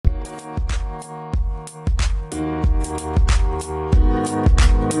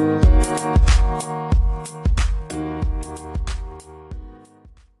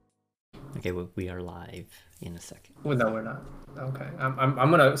Okay, we are live in a second. Well, no, we're not. Okay, I'm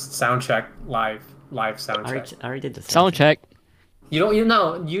gonna sound check live sound check. I already did the Sound check.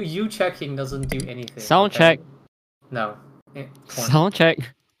 You checking doesn't do anything. Sound okay? check. No. Corny. Sound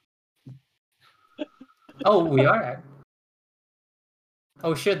check. Oh, we are at.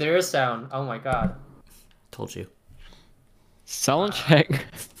 Oh shit! There is sound. Oh my god. Told you. Sound check.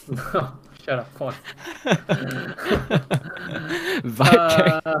 No, shut up, corny. Vibe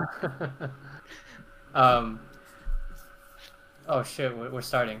check. Oh shit, we're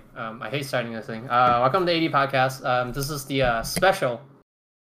starting. I hate starting this thing. Welcome to AD Podcast. This is the special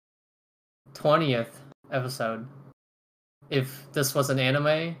 20th episode. If this was an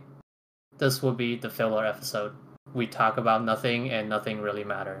anime, this would be the filler episode. We talk about nothing and nothing really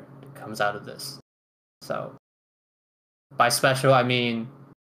comes out of this. So, by special, I mean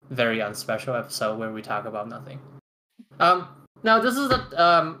very unspecial episode where we talk about nothing. Now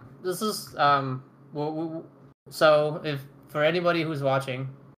so if for anybody who's watching,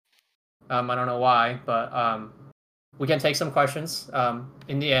 I don't know why, but we can take some questions.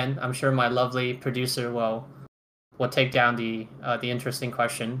 In the end, I'm sure my lovely producer will take down the interesting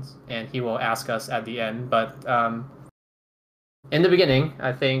questions and he will ask us at the end. But in the beginning,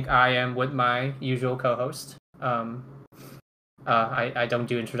 I think I am with my usual co-host. I don't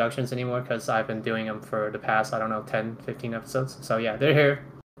do introductions anymore because I've been doing them for the past, 10, 15 episodes. So yeah, they're here.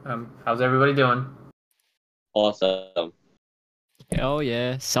 How's everybody doing? Awesome. Hell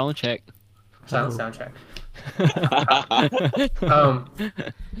yeah. Sound check. Sound check.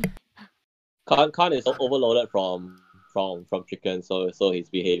 Khan is overloaded from chicken, so he's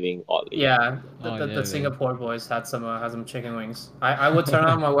behaving oddly. Yeah, Oh, the yeah, Singapore boys had some chicken wings. I would turn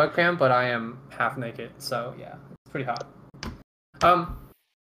on my webcam, but I am half naked, so yeah, it's pretty hot.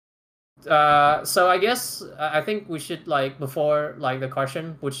 So I guess I think we should before the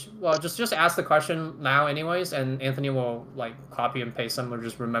question, which just ask the question now anyways, and Anthony will copy and paste them or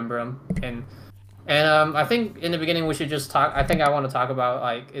just remember them. And I think in the beginning we should just talk. I think I want to talk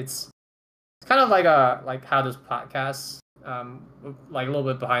about it's kind of like how this podcast a little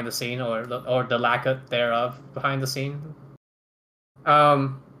bit behind the scene or the lack of thereof behind the scene.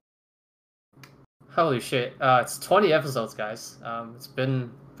 Holy shit! It's 20 episodes, guys. It's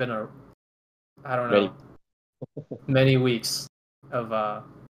been a many weeks of I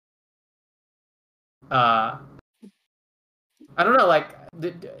don't know.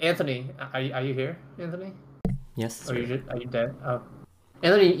 Anthony, are you here, Anthony? Yes. Or are you dead? Oh.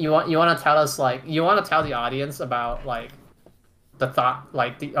 Anthony, you want to tell us you want to tell the audience about the thought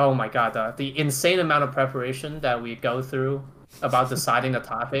oh my god the insane amount of preparation that we go through about deciding the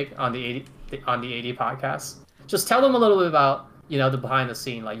topic on the AD podcast. Just tell them a little bit about the behind the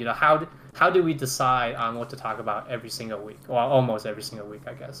scene, how do we decide on what to talk about every single week, or almost every single week,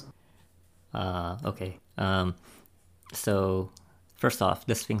 I guess. Okay. So first off,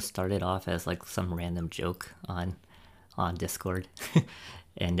 this thing started off as some random joke on Discord,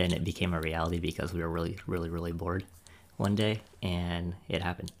 and then it became a reality because we were really, really, really bored one day, and it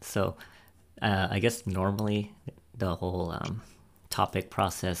happened. So I guess normally the whole topic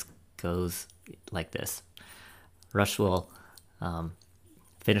process goes like this. Rush will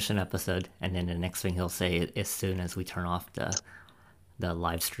finish an episode, and then the next thing he'll say, as soon as we turn off the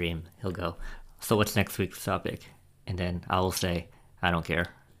live stream, he'll go, "So what's next week's topic?" And then I will say, "I don't care."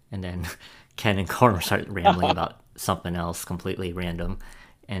 And then Ken and Corner start rambling about something else completely random,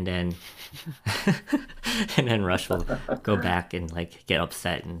 and then and then Rush will go back and get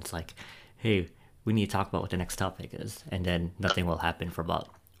upset, and it's "Hey, we need to talk about what the next topic is," and then nothing will happen for about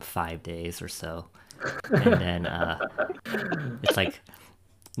 5 days or so, and then it's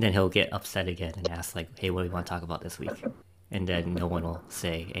then he'll get upset again and ask "Hey, what do you want to talk about this week?" And then no one will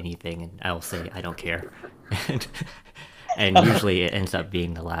say anything, and I will say "I don't care," and usually it ends up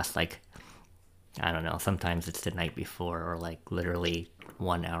being the last I don't know. Sometimes it's the night before, or literally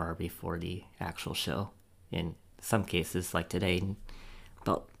 1 hour before the actual show. In some cases, like today,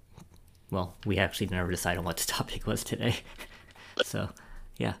 but well, we actually never decided what the topic was today. So,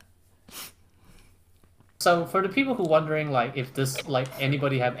 yeah. So for the people who wondering if this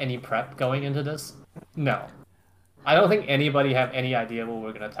anybody have any prep going into this, no, I don't think anybody have any idea what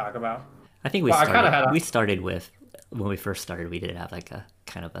we're gonna talk about. I think we started with, when we first started, we did have a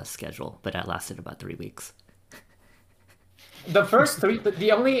kind of a schedule, but that lasted about 3 weeks. The first three,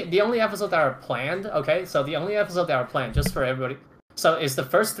 the only episode that are planned. Okay, so the only episode that are planned, just for everybody. So it's the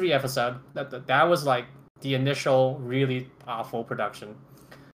first 3 episode that was the initial really awful production.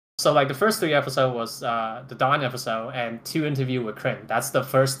 So the first 3 episode was the Dawn episode and 2 interview with Crin. That's the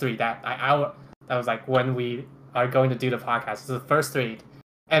first 3 that that was when we are going to do the podcast. It's the first 3,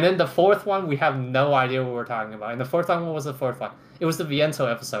 And then the fourth one, we have no idea what we're talking about. And the fourth one, what was the fourth one? It was the Viento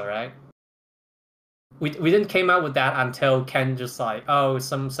episode, right? We didn't came out with that until Ken just like, oh,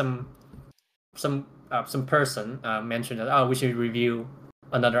 some person mentioned that, oh, we should review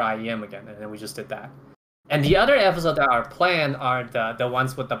another IEM again, and then we just did that. And the other episodes that are planned are the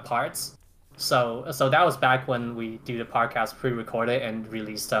ones with the parts. So that was back when we do the podcast pre-recorded and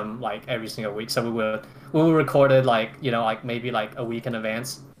release them like every single week. So we will record it like, you know, like maybe like a week in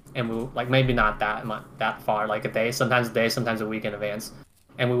advance, and we will, like maybe not that far, like a day, sometimes a week in advance,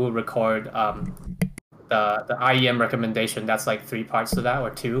 and we will record the IEM recommendation. That's like 3 parts to that,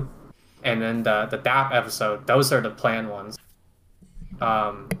 or 2, and then the DAP episode. Those are the planned ones.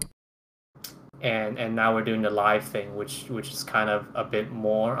 And now we're doing the live thing, which is kind of a bit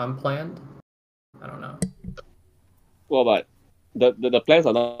more unplanned. I don't know. Well, but the plans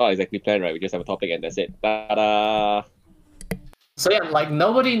are not exactly planned, right? We just have a topic and that's it. Ta-da! So yeah, like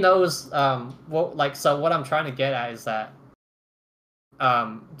nobody knows. So what I'm trying to get at is that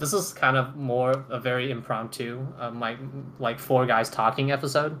this is kind of more a very impromptu, like 4 guys talking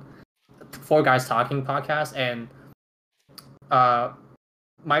episode, 4 guys talking podcast, and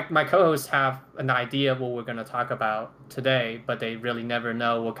my co-hosts have an idea of what we're going to talk about today, but they really never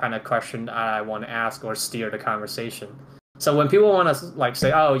know what kind of question I want to ask or steer the conversation. So when people want to like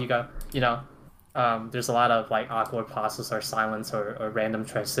say, oh, there's a lot of like awkward pauses or silence or random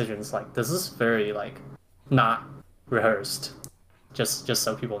transitions, like this is very like not rehearsed. Just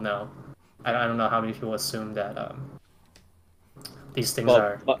so people know. I don't know how many people assume that these things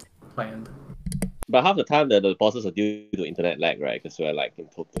are planned. But half the time the pauses are due to internet lag, right? Because we're like in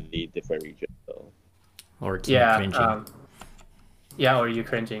totally different regions. So. Or cringing. Or you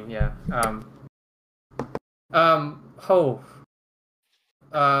cringing, yeah.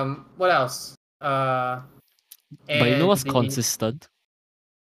 What else? But you know what's consistent?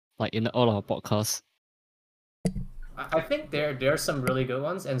 Like in all our podcasts. I think there are some really good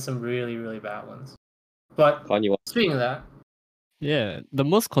ones and some really, really bad ones. But speaking of that, yeah, the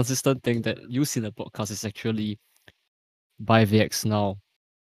most consistent thing that you see in the podcast is actually buy VX now.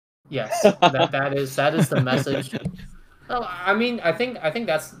 Yes, that is the message. No, I mean, I think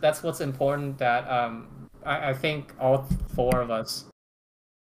that's what's important. That I think all 4 of us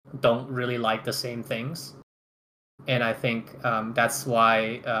don't really like the same things, and I think that's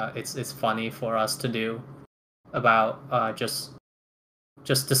why it's funny for us to do about just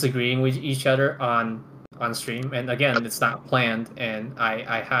disagreeing with each other on stream. And again, it's not planned, and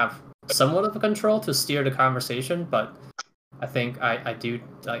I have somewhat of a control to steer the conversation, but I think I do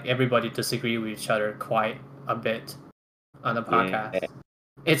like everybody disagree with each other quite a bit on the podcast. Yeah.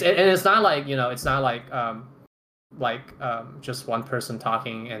 It's not like, you know, it's not like just one person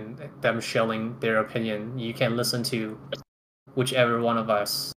talking and them shilling their opinion. You can listen to whichever one of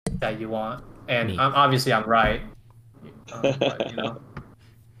us that you want, and obviously I'm right, but, you know,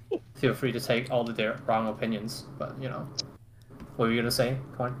 feel free to take all their wrong opinions. But you know, what were you gonna say,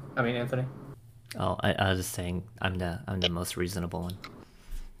 Anthony? Oh, I was just saying I'm the most reasonable one.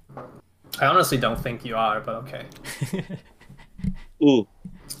 I honestly don't think you are, but okay. Ooh.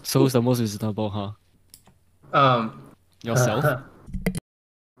 So who's the most reasonable, huh? Yourself?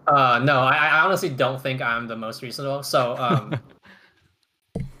 No, I honestly don't think I'm the most reasonable. So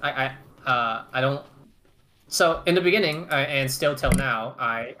I don't. So in the beginning, and still till now,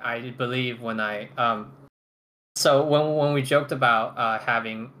 I believe when so when we joked about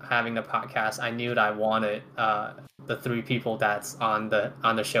having the podcast, I knew that I wanted the 3 people that's on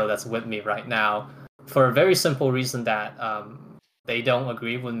the show that's with me right now, for a very simple reason that they don't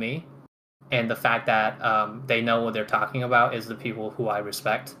agree with me, and the fact that they know what they're talking about is the people who I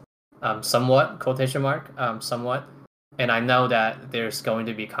respect, somewhat, quotation mark, somewhat. And I know that there's going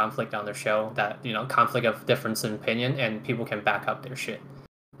to be conflict on the show, that, you know, conflict of difference in opinion, and people can back up their shit.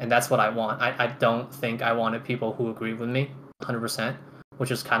 And that's what I want. I don't think I wanted people who agree with me 100%,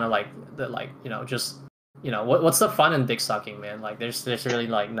 which is kind of like you know, just, you know, what's the fun in dick sucking, man? Like there's really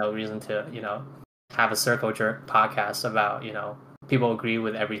like no reason to, you know, have a circle jerk podcast about, you know, people agree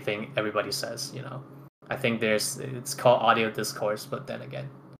with everything everybody says, you know. I think it's called audio discourse, but then again,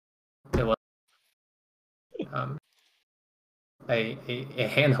 it was a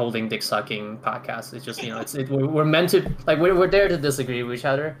hand-holding dick-sucking podcast. It's just, you know, we're meant to, like, we're there to disagree with each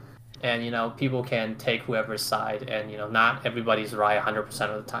other, and, you know, people can take whoever's side, and, you know, not everybody's right 100%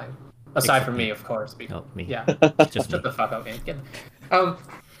 of the time. Aside from me, of course. Oh, me. Yeah. Just shut me. the fuck up, man.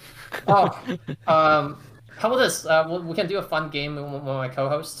 How about this? We can do a fun game with my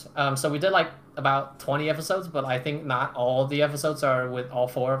co-host. So we did like about 20 episodes, but I think not all the episodes are with all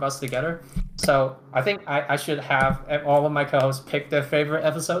four of us together. So I think I should have all of my co-hosts pick their favorite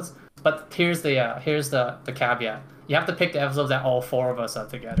episodes. But here's the caveat. You have to pick the episodes that all four of us are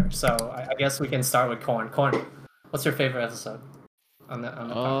together. So I guess we can start with Corn. Corn, what's your favorite episode on the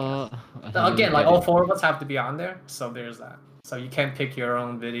podcast? Again, like all four of us have to be on there. So there's that. So you can't pick your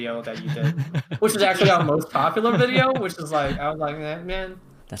own video that you did, which is actually our most popular video. Which is like I was like, man,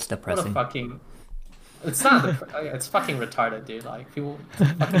 That's what a depressing. fucking. It's not. It's fucking retarded, dude. Like people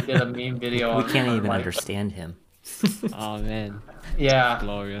fucking did a meme video. We on- can't on, even like, understand him. Oh man, Yeah,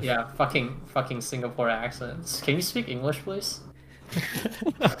 glorious. yeah, fucking Singapore accents. Can you speak English, please?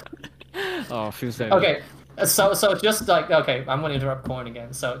 Oh, feels like Okay, so just like okay, I'm gonna interrupt Corn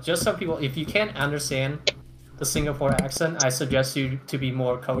again. So just so people, if you can't understand the Singapore accent, I suggest you to be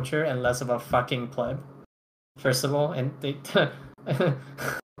more cultured and less of a fucking pleb. First of all, and they,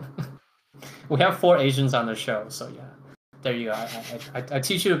 we have 4 Asians on the show, so yeah, there you go. I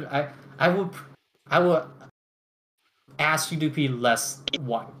teach you. I will ask you to be less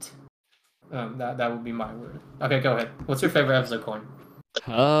white. That would be my word. Okay, go ahead. What's your favorite episode, Corn?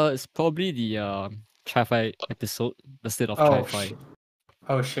 It's probably the Tri-Fi episode, the state of Oh Tri-Fi. shit.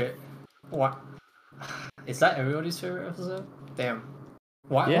 Oh shit. What? Is that everybody's favorite episode? Damn.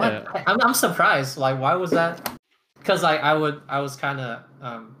 Why? Yeah. What? I'm surprised. Like, why was that? Because like I was kind of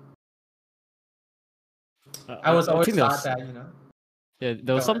I was always think there thought was, that you know. yeah,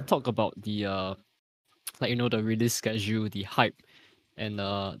 there was Go some ahead. talk about the like the release schedule, the hype, and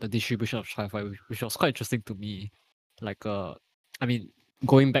the distribution of Tri-Fi, which was quite interesting to me. Like I mean,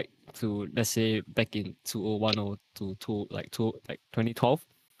 going back to let's say back in 2010 or to 2012,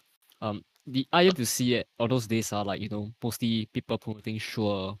 the IMUC all those days are like mostly people promoting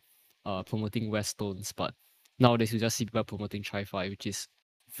Shure, promoting Westtones, but nowadays you just see people promoting Tri-Fi, which is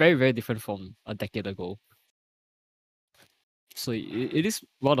very very different from a decade ago. So it is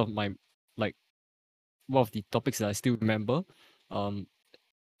one of my like one of the topics that I still remember,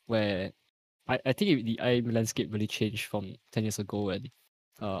 where I think the IM landscape really changed from 10 years ago, and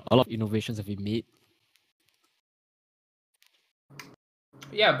a lot of innovations have been made.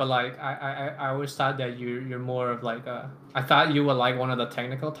 Yeah, but like I always thought that you're more of like I thought you would like one of the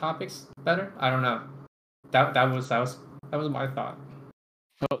technical topics better. I don't know. That was my thought.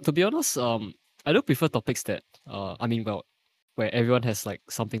 To be honest, I don't prefer topics that where everyone has like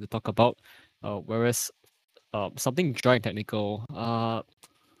something to talk about. Whereas something dry and technical,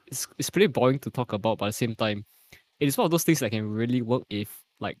 it's pretty boring to talk about, but at the same time, it is one of those things that can really work if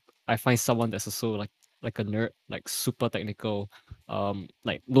like I find someone that's also like a nerd, like super technical,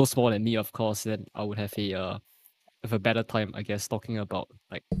 like no smaller than me, of course, then I would have a better time, I guess, talking about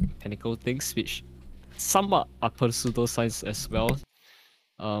like technical things, which somewhat are pseudoscience as well.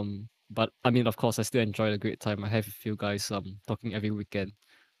 But I mean, of course, I still enjoy a great time. I have a few guys talking every weekend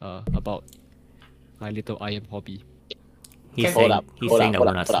about my little IM hobby. He's Okay. saying, Hold up, he's hold saying up, that we're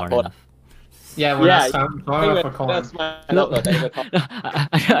hold not up, hold up, smart hold enough. Yeah, we're not smart enough for Corn. That's my No. technical topic.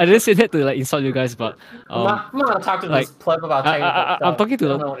 I didn't say that to like insult you guys, but I'm not gonna talk to like, this pleb about technical I'm stuff. talking to You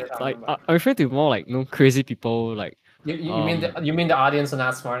don't the know what you're talking like about. I'm referring to more like crazy people like You mean the audience are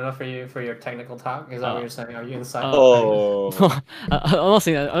not smart enough for your technical talk? Is that what you're saying? Are you inside? Oh. I'm not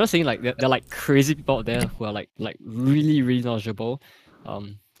saying like they're like crazy people out there who are like really really knowledgeable. I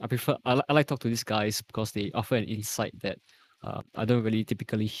like to talk to these guys because they offer an insight that I don't really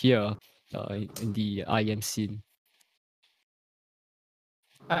typically hear in the IM scene.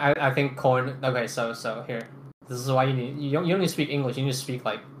 I think Corn. Okay, so here, this is why you don't need to speak English. You need to speak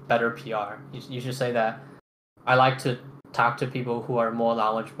like better PR. You should say that I like to talk to people who are more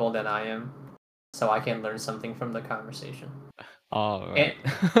knowledgeable than I am, so I can learn something from the conversation. Oh, right.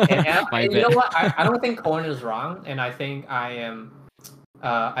 My And you know bad. what? I don't think Corn is wrong, and I think I am.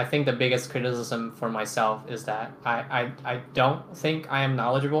 I think the biggest criticism for myself is that I don't think I am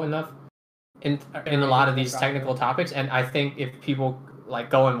knowledgeable enough in a lot of these technical topics, and I think if people like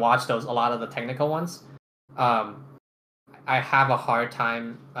go and watch a lot of the technical ones, I have a hard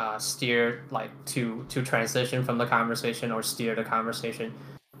time steer like to transition from the conversation or steer the conversation,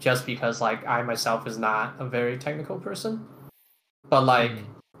 just because like I myself is not a very technical person, but like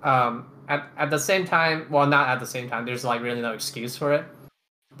at the same time, well, not at the same time, there's like really no excuse for it.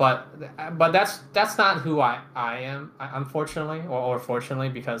 But that's not who I am, unfortunately, or fortunately,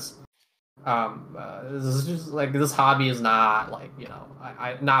 because this is just like this hobby is not like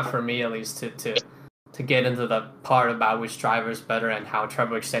I not for me at least to get into the part about which driver is better and how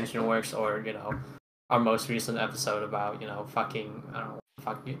treble extension works, or our most recent episode about fucking I don't know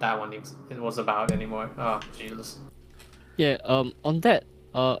fuck you, that one it was about anymore. Oh Jesus. Yeah, on that,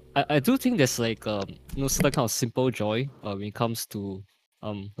 I do think there's like certain kind of simple joy when it comes to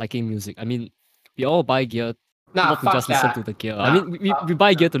liking music. I mean, we all buy gear Nah, not to fuck just listen that. to the gear. I Nah, mean, we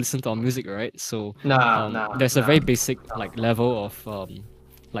buy gear to listen to our music, right? So nah. there's a very basic like level of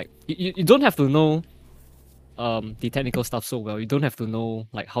like you don't have to know the technical stuff so well. You don't have to know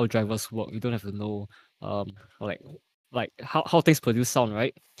like how drivers work. You don't have to know or, like how things produce sound,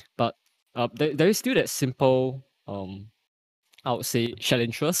 right? But there is still that simple I would say shared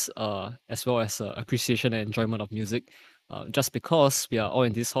interest, as well as appreciation and enjoyment of music, just because we are all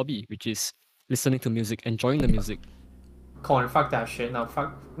in this hobby, which is listening to music, enjoying the music. Corn, fuck that shit. No,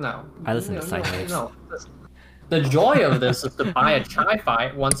 fuck no. I listen to side waves. No. The joy of this is to buy a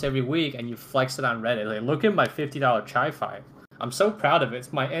Chi-Fi once every week and you flex it on Reddit. Like, look at my $50 Chi-Fi. I'm so proud of it.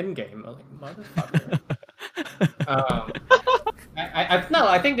 It's my end game. I'm like, motherfucker.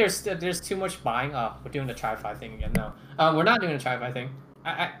 I think there's too much buying. Oh, we're doing the Chi-Fi thing again. No, we're not doing the Chi-Fi thing.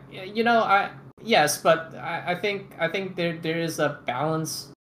 Yes, but I think there is a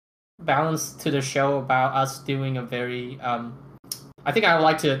balance to the show about us doing a very I think I would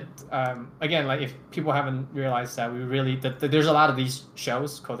like to again, like if people haven't realized that we really there's a lot of these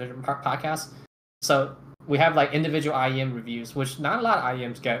shows quotation podcasts, so we have like individual IEM reviews, which not a lot of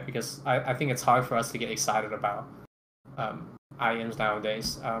IEMs get because I think it's hard for us to get excited about IEMs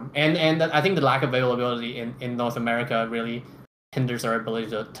nowadays, and I think the lack of availability in North America really hinders our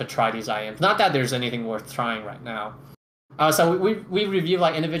ability to try these IEMs. Not that there's anything worth trying right now. So we reviewed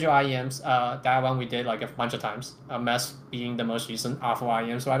like individual IEMs. That one we did like a bunch of times. Mess being the most recent awful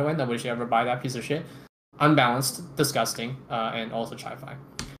IEMs, by the way. Nobody should ever buy that piece of shit. Unbalanced, disgusting, and also Chi-Fi.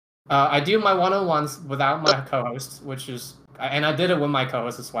 I do my one-on-ones without my co-host, which is, and I did it with my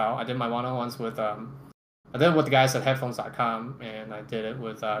co-host as well. I did my one-on-ones with I did it with the guys at headphones.com, and I did it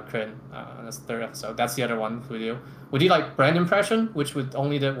with Crin. That's the third episode. That's the other one we do. We do like brand impression, which we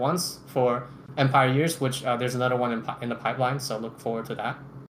only did once for Empire Years, which there's another one in the pipeline, so look forward to that.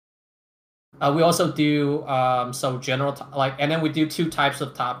 We also do general and then we do two types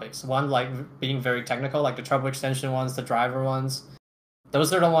of topics. One like being very technical, like the treble extension ones, the driver ones.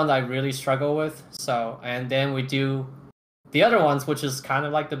 Those are the ones I really struggle with. So, and then we do the other ones, which is kind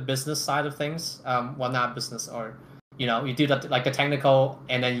of like the business side of things. Well, not business, or you do the like the technical,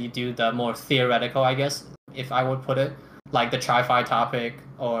 and then you do the more theoretical, I guess, if I would put it, like the Chi-Fi topic,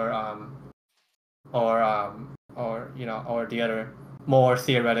 or the other more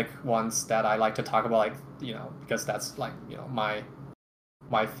theoretic ones that I like to talk about, like because that's like my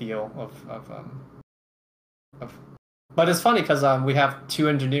feel of. But it's funny because we have two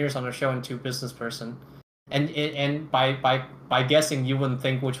engineers on the show and two business person. And by guessing, you wouldn't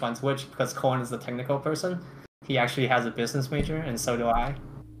think which one's which because Corn is the technical person. He actually has a business major, and so do I.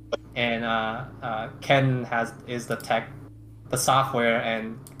 And Ken is the software,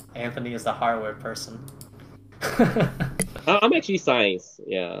 and Anthony is the hardware person. I'm actually science.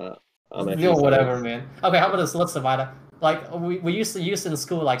 Yeah. Whatever, man. Okay, how about this? Let's divide it. Like we used to use in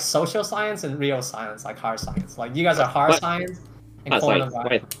school, like social science and real science, like hard science. Like you guys are hard science, and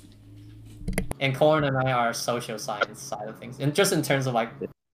Corn and I are social science side of things, and just in terms of like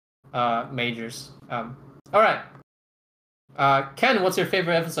majors. All right, Ken, what's your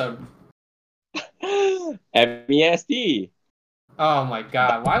favorite episode? MEST. Oh my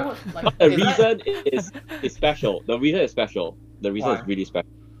God! Why would like the reason is special. The reason is special. The reason is really special.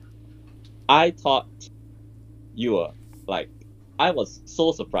 I thought you were like, I was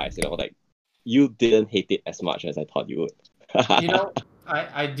so surprised. Like you didn't hate it as much as I thought you would.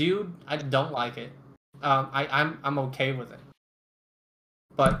 I don't like it. I'm okay with it.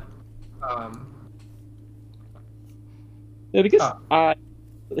 But yeah, because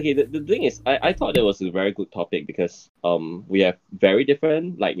the thing is, I thought it was a very good topic because we have very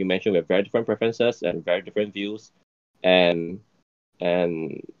different, like you mentioned, we have very different preferences and very different views, and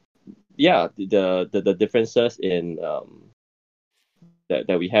yeah, the differences in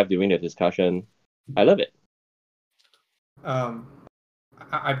that we have during the discussion, I love it.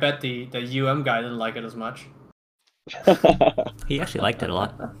 I bet the UM guy didn't like it as much. He actually liked it a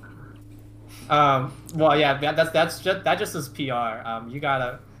lot. Well, yeah, that just is PR.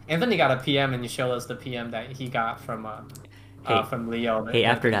 Anthony got a PM, and you showed us the PM that he got from Leo. Hey,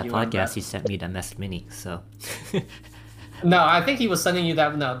 after that podcast, he sent me the Mest Mini. So. No, I think he was sending you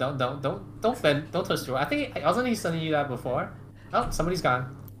that. No, don't twist through. I think wasn't he sending you that before? Oh, somebody's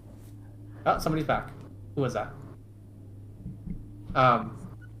gone. Oh, somebody's back. Who was that?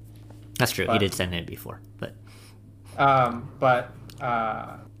 That's true. He did send it before, but.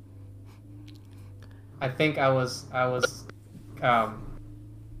 I think I was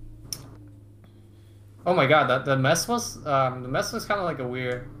Oh my god, the mess was kind of like a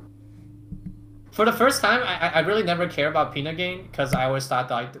weird. For the first time, I really never care about Peanut Game because I always thought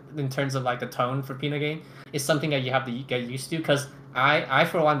that, like in terms of like the tone for Peanut Game, it's something that you have to get used to. Because I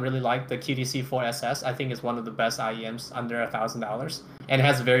for one really like the QTC4 SS. I think it's one of the best IEMs under $1,000, and it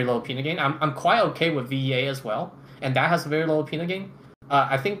has very low Peanut Game. I'm quite okay with VEA as well, and that has very low Peanut Game.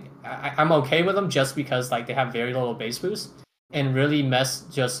 I think I'm okay with them just because like they have very little base boost, and really mess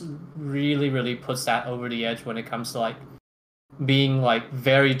just really puts that over the edge when it comes to like being like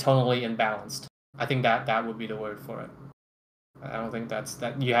very tonally imbalanced. I think that would be the word for it. I don't think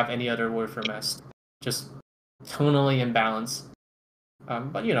that you have any other word for mess. Just tonally imbalanced.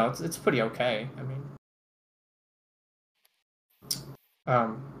 But you know, it's pretty okay. I mean,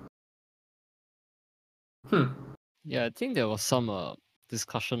 Yeah, I think there was some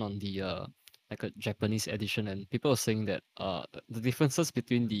discussion on the like a Japanese edition, and people were saying that the differences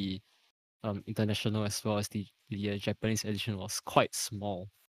between the international as well as the Japanese edition was quite small.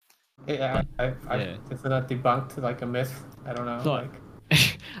 Yeah, But, I isn't that debunked like a myth? I don't know. No,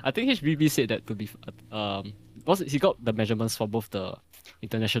 Like, I think HBB said that to be because he got the measurements for both the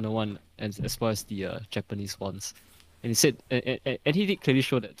international one and as well as the Japanese ones, and he said and he did clearly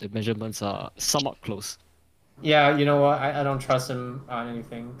show that the measurements are somewhat close. yeah, you know what? I don't trust him on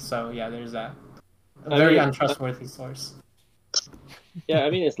anything. So yeah, there's that. A I very mean, untrustworthy source. Yeah, I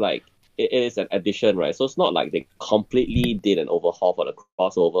mean, it's like it is an addition, right? So it's not like they completely did an overhaul for the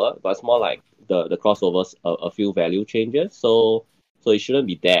crossover, but it's more like the crossovers a few value changes. So it shouldn't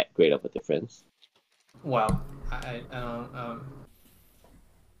be that great of a difference. Well, I don't.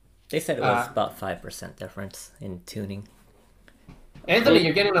 They said it was about 5% difference in tuning. Anthony,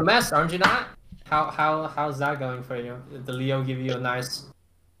 you're getting a mess, aren't you not? How's that going for you? Did the Leo give you a nice?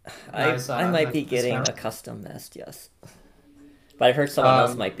 I might be getting a custom nest, yes. But I heard someone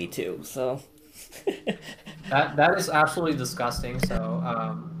else might be too, so. That is absolutely disgusting. So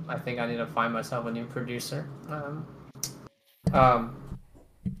I think I need to find myself a new producer.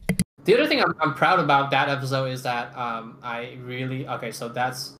 The other thing I'm proud about that episode is that I really so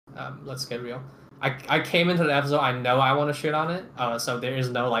that's let's get real. I came into the episode, I know I want to shit on it. So there is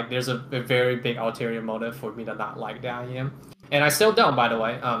no like there's a very big ulterior motive for me to not like the IEM, and I still don't, by the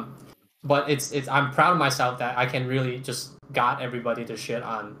way. But it's I'm proud of myself that I can really just got everybody to shit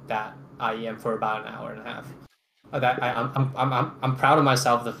on that IEM for about an hour and a half. I'm proud of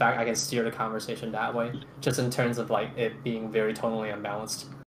myself the fact I can steer the conversation that way, just in terms of like it being very tonally unbalanced.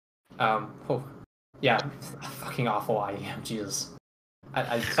 Yeah, fucking awful IEM, Jesus.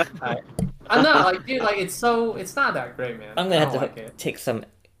 I'm not like, dude, like it's not that great, man. I'm gonna have to take some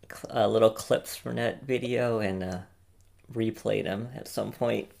little clips from that video and replay them at some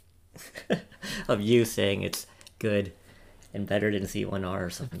point of you saying it's good and better than C1R or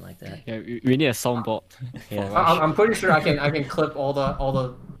something like that. Yeah, we need a soundboard. Yeah. I'm pretty sure I can clip all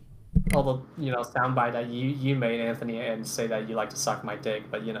the soundbite that you made, Anthony, and say that you like to suck my dick,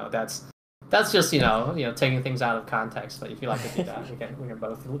 but that's just taking things out of context. But if you like to do that, we can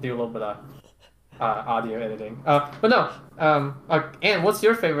both do a little bit of audio editing. But no, Ann, what's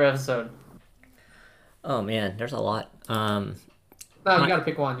your favorite episode? Oh man, there's a lot. No, you gotta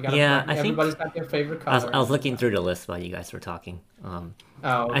pick one. You gotta everybody's got their favorite color. I was looking through the list while you guys were talking. Okay.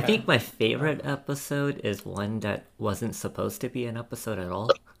 I think my favorite episode is one that wasn't supposed to be an episode at all.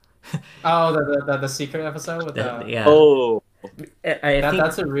 Oh, the secret episode with yeah. Oh, I think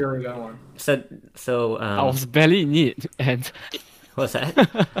that's a really good one. So I was barely in it, and what's that?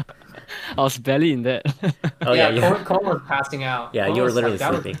 I was barely in that. Oh yeah. Cole was passing out. Yeah, you were literally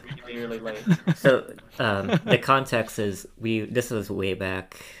sleeping. That was really late. So the context is this was way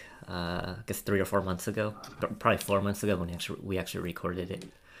back, I guess 3 or 4 months ago, probably 4 months ago when we actually recorded it.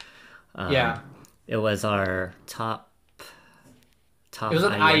 Yeah. It was our top. It was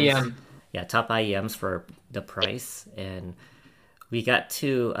an IEMs. IEM. Yeah, top IEMs for the price, and we got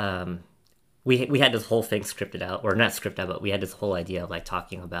to we had this whole thing scripted out, or not scripted out, but we had this whole idea of like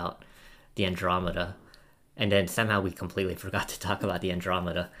talking about the Andromeda, and then somehow we completely forgot to talk about the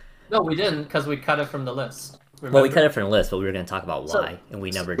Andromeda. No, we didn't, because we cut it from the list. Remember? Well, we cut it from the list, but we were going to talk about why, and we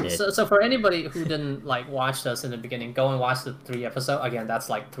never did. So for anybody who didn't like watch us in the beginning, go and watch the 3 episodes. Again, that's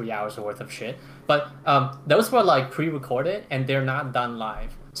like 3 hours worth of shit. But those were like pre-recorded, and they're not done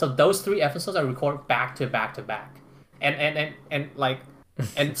live. So those 3 episodes are recorded back to back to back, and like.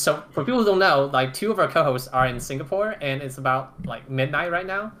 And so for people who don't know, like 2 of our co-hosts are in Singapore, and it's about like midnight right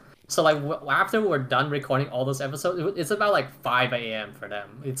now. So like after we're done recording all those episodes, it's about like 5 a.m. for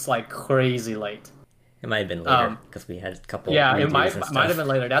them. It's like crazy late. It might have been later because we had a couple. Yeah, it might have been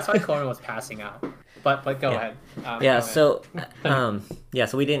later. That's why Corin was passing out. but go Yeah. ahead. Yeah, go ahead. so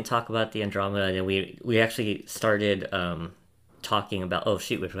so we didn't talk about the Andromeda, and we actually started talking about, oh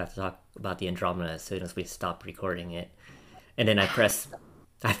shoot, we forgot to talk about the Andromeda as soon as we stopped recording it. And then I pressed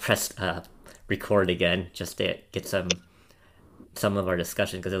record again just to get some of our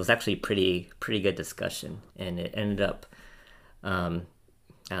discussion, because it was actually pretty good discussion, and it ended up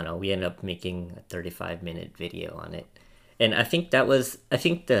I don't know, we ended up making a 35-minute video on it. And I think that was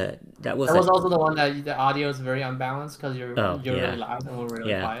that was also the one that the audio is very unbalanced because you're yeah. really loud and we're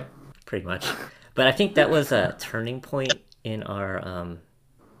really Yeah. quiet. pretty much. But I think that was a turning point in our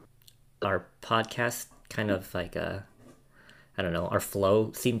podcast, kind of like I don't know, our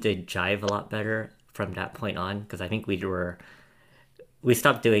flow seemed to jive a lot better from that point on, because I think we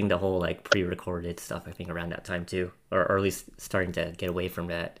stopped doing the whole like pre-recorded stuff, I think, around that time too, or at least starting to get away from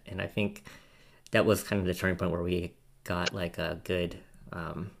that. And I think that was kind of the turning point where we got like a good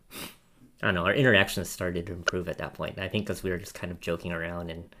I don't know, our interactions started to improve at that point. And I think because we were just kind of joking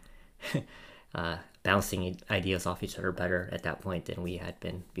around and bouncing ideas off each other better at that point than we had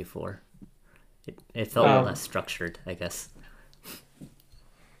been before. It felt less structured, I guess.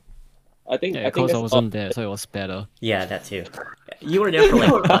 I think because I that's wasn't there, so it was better. Yeah, that too. You were there for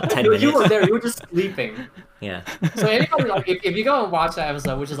like about 10 minutes. You were there. You were just sleeping. Yeah. So anybody, like, if you go and watch that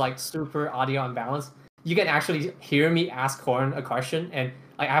episode, which is like super audio unbalanced, you can actually hear me ask Corn a question, and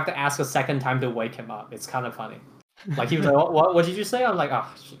like I have to ask a second time to wake him up. It's kind of funny. Like he was like, "What did you say?" I'm like, "Oh,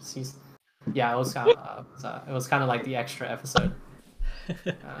 jeez." Yeah, it was kind of like the extra episode.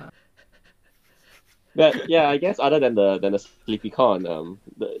 But yeah, I guess other than the Sleepy Con,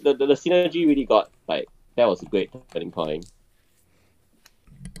 the synergy really got, like, that was a great turning point.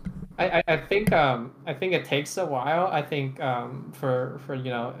 I think it takes a while. I think for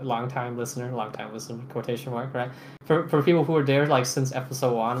long time listener quotation mark, right? For people who are there like since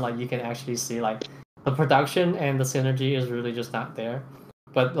episode 1, like you can actually see like the production and the synergy is really just not there.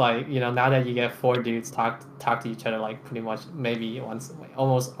 But like, now that you get 4 dudes talk to each other like pretty much maybe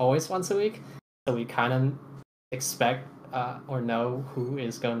almost always once a week, so we kind of expect or know who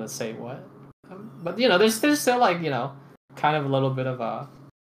is going to say what. But there's still like kind of a little bit of a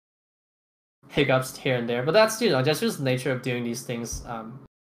hiccups here and there, but that's that's just the nature of doing these things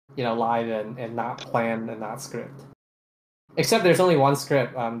live and not planned and not script. Except there's only one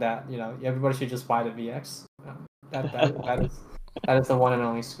script that everybody should just buy the VX. That is the one and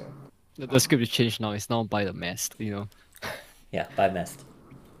only script. The script is changed now. It's now by the Mast, Yeah, by Mest.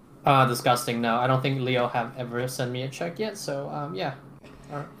 Disgusting. No, I don't think Leo have ever sent me a check yet. So yeah.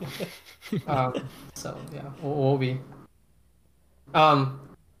 All right. So yeah, we'll be. I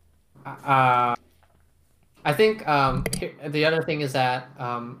think the other thing is that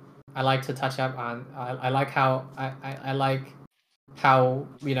I like to touch up on. I like how I like how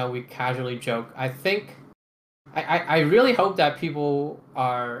we casually joke. I think I really hope that people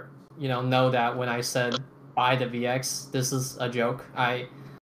are know that when I said buy the VX, this is a joke. I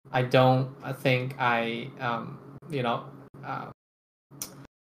don't think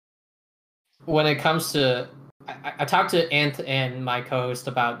when it comes to I talked to Ant and my co-host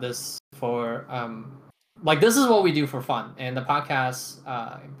about this for like this is what we do for fun, and the podcast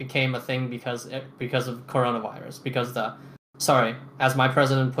became a thing because of coronavirus, because as my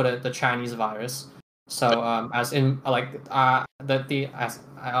president put it, the Chinese virus. So as in like as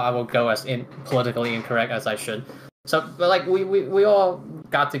I will go as politically incorrect as I should. So but like we all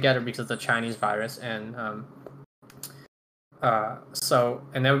got together because of the Chinese virus, and so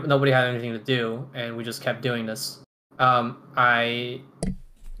and then nobody had anything to do, and we just kept doing this. I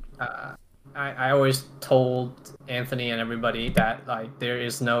always told Anthony and everybody that like there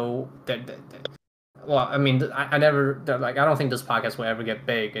is no well, I mean, I never like I don't think this podcast will ever get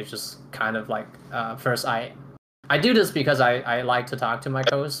big. It's just kind of like first I do this because I like to talk to my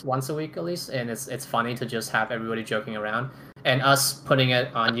co-hosts once a week at least, and it's funny to just have everybody joking around, and us putting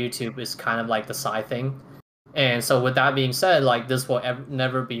it on YouTube is kind of like the side thing. And so with that being said, like this will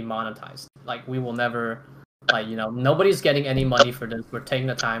never be monetized. Like we will never, like nobody's getting any money for this. We're taking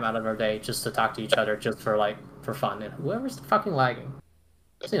the time out of our day just to talk to each other, just for fun. And whoever's fucking lagging,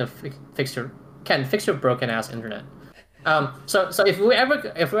 just fix your broken ass internet. So if we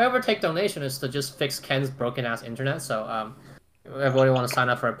ever take donation, is to just fix Ken's broken ass internet. So everybody want to sign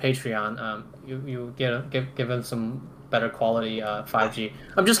up for a Patreon, you give him some better quality 5G.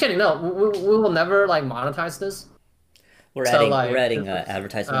 I'm just kidding. No, we will never like monetize this. We're adding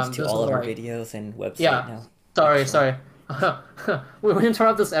advertisements to all of our videos and website now. Sorry. We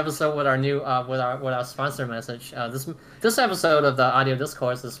interrupt this episode with our new with our sponsor message. This episode of the Audio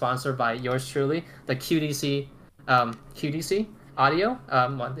Discourse is sponsored by yours truly, the QDC audio.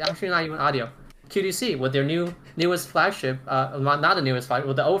 Actually, not even audio. QDC with their newest flagship, not the newest flagship,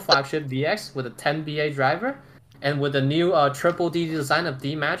 with the old flagship DX with a 10BA driver, and with the new triple D design of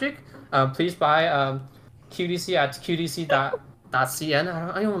D Magic. Please buy QDC at qdc.cn.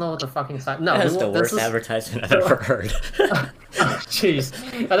 I don't know what the fucking site. No, That's the worst advertisement I've ever heard. Jeez,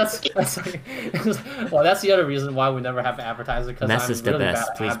 that's well, that's the other reason why we never have advertising, because Ness I'm is the really best.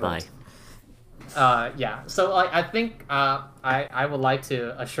 bad at Please adverts. buy. Yeah. So I think I would like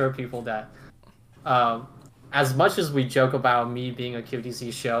to assure people that as much as we joke about me being a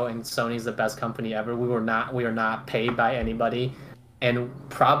QTC show and Sony's the best company ever, we are not paid by anybody, and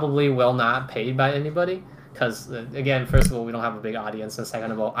probably will not paid by anybody. Because again, first of all, we don't have a big audience, and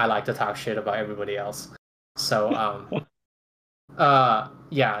second of all, I like to talk shit about everybody else. So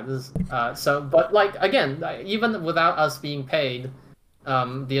yeah. But like again, even without us being paid.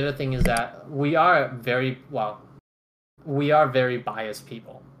 The other thing is that we are very biased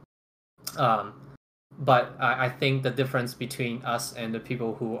people. But I think the difference between us and the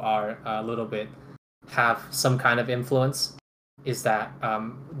people who are a little bit have some kind of influence is that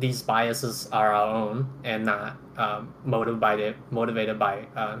these biases are our own and not motivated by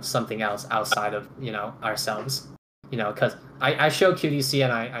something else outside of ourselves. Because I show QDC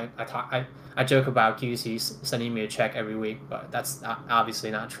and I joke about QDC sending me a check every week, but that's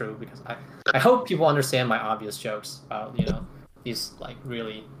obviously not true, because I hope people understand my obvious jokes about these like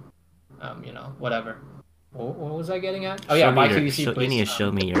really whatever. What was I getting at? Oh yeah, buy QDC. You need to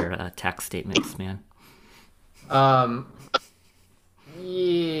show me your tax statements, man.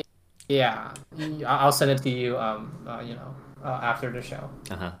 Yeah, I'll send it to you. After the show.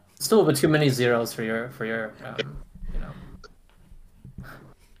 Still a bit too many zeros for your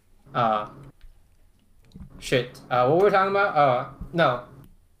shit. What were we talking about? No.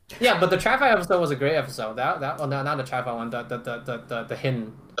 Yeah, but the Tri-Fi episode was a great episode. That well, no, not the Tri-Fi one. The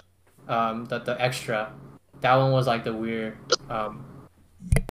hidden, the extra. That one was like the weird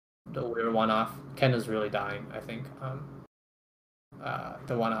one-off. Ken is really dying, I think.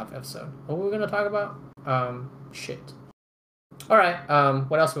 The one-off episode. What were we gonna talk about? Shit. All right.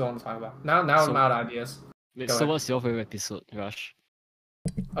 What else we want to talk about? Now I'm out of ideas. So what's your favorite episode, Rush?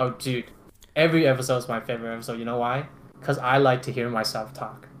 Oh, dude. Every episode is my favorite episode. You know why? Because I like to hear myself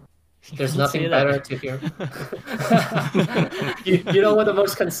talk. There's nothing better to hear. you know what the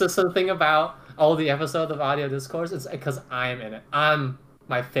most consistent thing about all the episodes of Audio Discourse is? Because I'm in it. I'm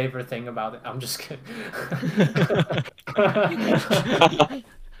my favorite thing about it. I'm just kidding.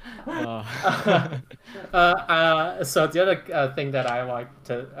 So the other thing that I like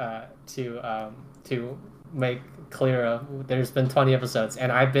to make clear, there's been 20 episodes,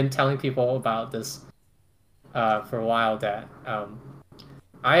 and I've been telling people about this for a while, that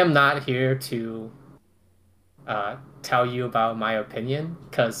I am not here to tell you about my opinion,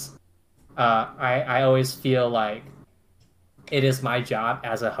 because I always feel like it is my job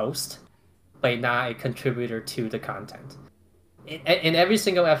as a host, but not a contributor to the content. In every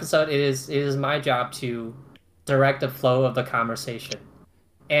single episode, it is my job to direct the flow of the conversation.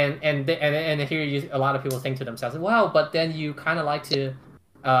 And here a lot of people think to themselves, wow, but then you kind of like to,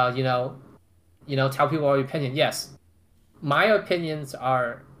 tell people our opinion. Yes, my opinions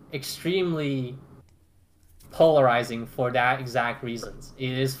are extremely polarizing for that exact reasons.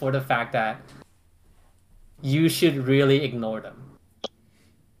 It is for the fact that you should really ignore them.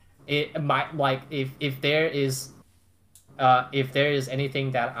 It might, like, if there is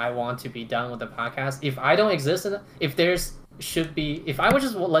anything that I want to be done with the podcast, if I don't exist if I would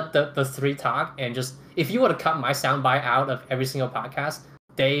just let the three talk, and just, if you were to cut my soundbite out of every single podcast,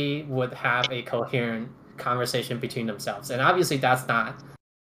 they would have a coherent conversation between themselves. And obviously that's not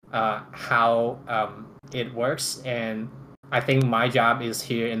how it works. And I think my job is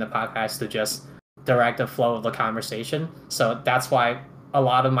here in the podcast to just direct the flow of the conversation. So that's why a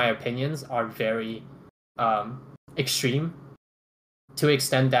lot of my opinions are very extreme, to the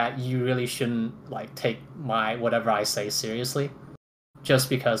extent that you really shouldn't like take my whatever I say seriously, just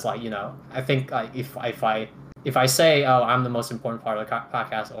because, like, I think, like, if I say, oh, I'm the most important part of the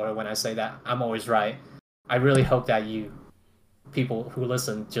podcast, or when I say that I'm always right, I really hope that people who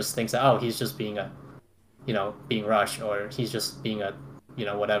listen just thinks that, oh, he's just being being Rush, or he's just being a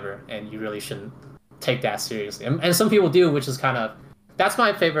whatever, and you really shouldn't take that seriously. And some people do, which is that's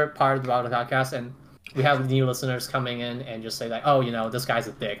my favorite part about the podcast. And we have new listeners coming in and just say, like, oh, this guy's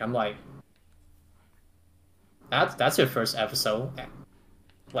a dick. I'm like, that's your first episode,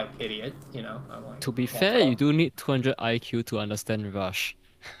 like, idiot. I'm like, to be fair, you do need 200 IQ to understand Rush.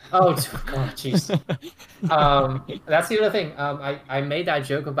 Oh, jeez. That's the other thing. I made that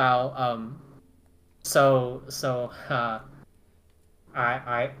joke about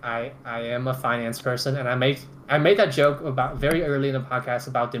I am a finance person, and I made that joke about very early in the podcast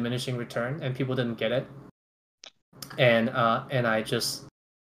about diminishing return, and people didn't get it, and I just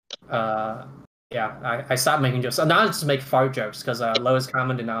I stopped making jokes. So now I just make fart jokes because lowest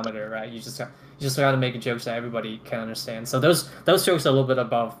common denominator, right? You just got to make jokes that everybody can understand. So those jokes are a little bit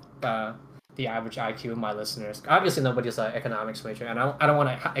above the average IQ of my listeners. Obviously, nobody's an economics major, and I don't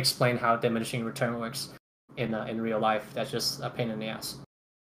want to explain how diminishing return works in real life. That's just a pain in the ass.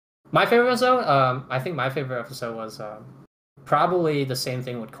 My favorite episode, I think my favorite episode was probably the same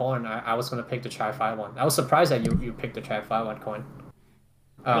thing with Corn. I was gonna pick the Tri-Fi one. I was surprised that you picked the Tri-Fi one, Corn.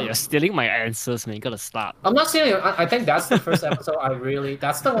 You're stealing my answers, man. You gotta stop. I'm not stealing. I think that's the first episode I really.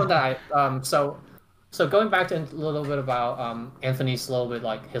 That's the one that I So going back to a little bit about Anthony's little bit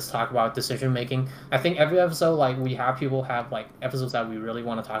like his talk about decision making. I think every episode like we have people have like episodes that we really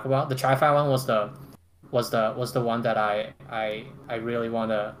want to talk about. The Tri-Fi one was the one that I really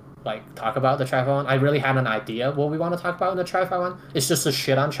want to like talk about. The Tri-Fi one. I really had an idea what we want to talk about in the Tri-Fi one. It's just a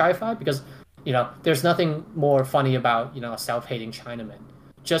shit on Tri-Fi because there's nothing more funny about a self-hating Chinaman.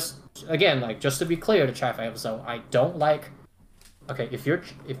 Just again, like just to be clear, the Tri-Fi episode, I don't like. Okay, if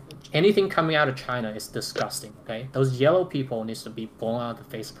anything coming out of China is disgusting, okay, those yellow people needs to be blown out of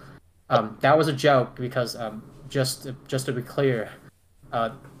the face. That was a joke because just to be clear,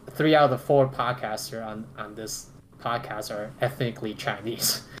 3 out of the 4 podcasts here on this podcast are ethnically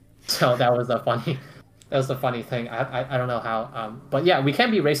Chinese, so that was the funny thing. I don't know how, but yeah, we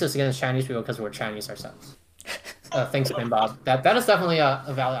can't be racist against Chinese people because we're Chinese ourselves. Thanks, Ben Bob. That is definitely a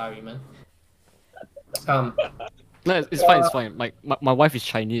valid argument. No, it's fine. It's fine. Like my wife is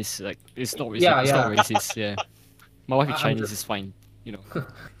Chinese. Like it's not racist. It's not racist. Yeah, my wife is Chinese. It's fine.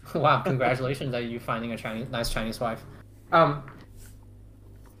 Wow! Congratulations that you finding a nice Chinese wife. Yeah,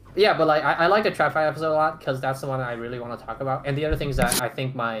 but like I like the Tri-Fi episode a lot because that's the one I really want to talk about. And the other thing is that I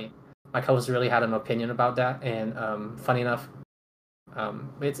think my co-host really had an opinion about that. And funny enough,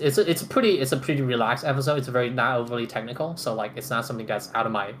 it's a pretty relaxed episode. It's very not overly technical, so like it's not something that's out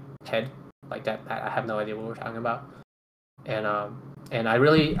of my head. Like that, I have no idea what we're talking about, and I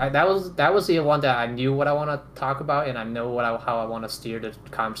really that was the one that I knew what I want to talk about, and I know how I want to steer the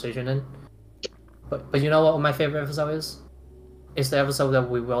conversation in. But you know what my favorite episode is? It's the episode that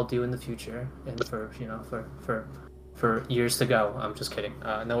we will do in the future, and for years to go. I'm just kidding.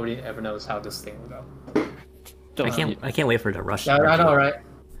 Nobody ever knows how this thing will go. I can't wait for the Rush. Yeah, I know, right?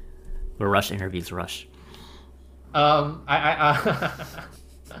 Where Rush interviews Rush.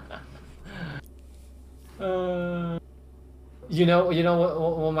 You know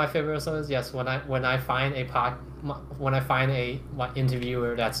what my favorite episode is? Yes, when I find a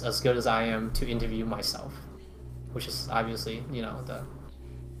interviewer that's as good as I am to interview myself, which is obviously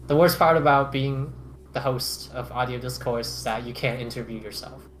the worst part about being the host of Audio Discourse is that you can't interview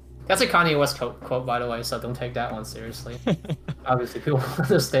yourself. That's a Kanye West quote, by the way, so don't take that one seriously. Obviously, people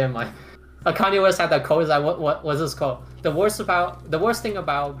understand Kanye West had that quote. Is that what was this quote? The worst thing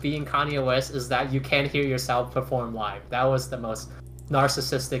about being Kanye West is that you can't hear yourself perform live. That was the most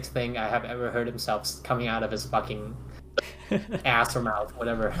narcissistic thing I have ever heard himself coming out of his fucking ass or mouth,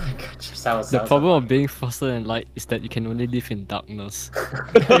 whatever. The problem of being faster than light is that you can only live in darkness.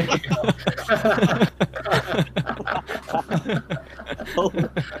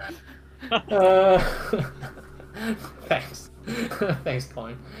 Thanks. Thanks,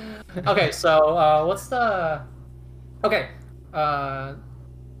 Colin. Okay, so what's the... Okay, how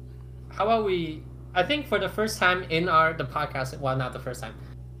about we... I think for the first time in the podcast, well, not the first time,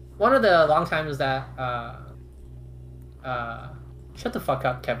 one of the long times that... shut the fuck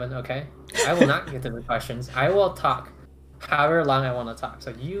up, Kevin, okay? I will not get to the questions. I will talk however long I want to talk.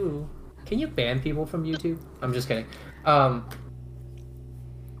 So can you ban people from YouTube? I'm just kidding.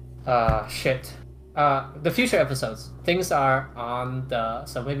 Shit. The future episodes. Things are on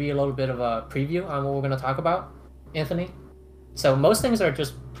so maybe a little bit of a preview on what we're going to talk about, Anthony. So most things are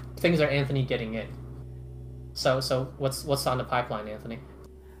just things that Anthony getting in. So what's on the pipeline, Anthony?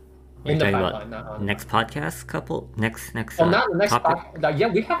 In the pipeline, not on next podcast, next. Well, not the next podcast. Yeah,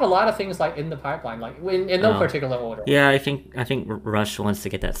 we have a lot of things like in the pipeline, like in no particular order. Yeah, I think Rush wants to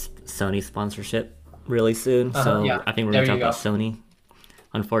get that Sony sponsorship really soon, so yeah. I think we're gonna talk about Sony.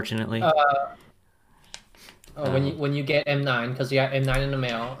 Unfortunately. When you get M9, because you got M9 in the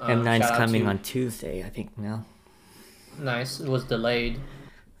mail. M9's coming on Tuesday, I think now. Nice. It was delayed.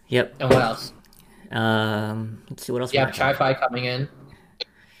 Yep. And what else? Let's see what else. You have Tri-Fi coming in.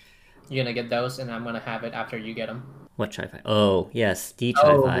 You're gonna get those, and I'm gonna have it after you get them. What Tri-Fi? Oh yes, D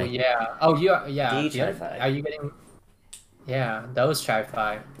Tri-Fi. Oh yeah. Oh yeah. D Tri-Fi. Are you getting? Yeah, those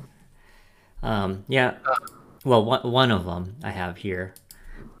Tri-Fi. Yeah. Well, one of them I have here.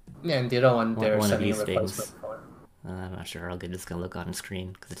 Yeah, and the other one they're One of sending a these replacement things. for. I'm not sure how good it's gonna look on the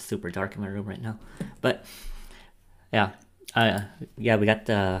screen because it's super dark in my room right now. But yeah, yeah, we got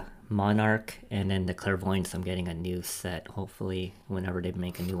the Monarch and then the Clairvoyance. I'm getting a new set. Hopefully, whenever they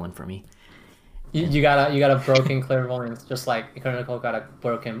make a new one for me. You got a broken Clairvoyance, just like Chronicle got a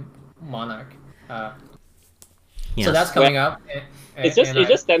broken Monarch. Yes. So that's coming up. It's just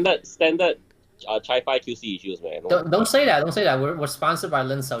standard Chi-Fi QC issues, man. Don't say that. Don't say that. We're sponsored by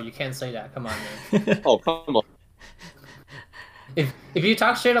Linso. You can't say that. Come on, man. Oh, come on. If you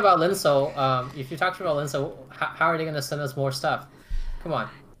talk shit about Linso, how are they gonna send us more stuff? Come on.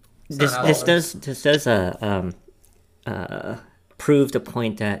 This does prove the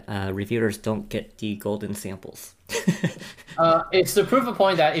point that reviewers don't get the golden samples. It's to prove a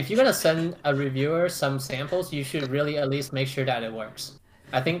point that if you're gonna send a reviewer some samples, you should really at least make sure that it works.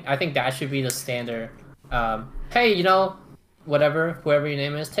 I think that should be the standard. Hey, whatever, whoever your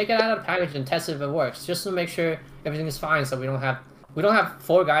name is, take it out of the package and test it if it works, just to make sure everything is fine. So we don't have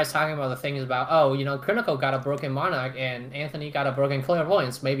four guys talking about the things about, Clinical got a broken Monarch and Anthony got a broken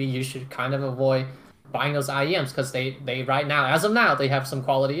Clairvoyance. Maybe you should kind of avoid buying those IEMs because they right now, as of now, they have some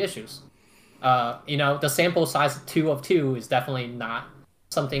quality issues. The sample size 2 of 2 is definitely not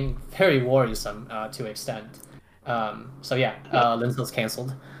something very worrisome to extent. So yeah, Linso's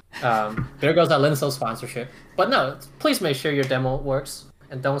canceled. There goes that Linso sponsorship. But no, please make sure your demo works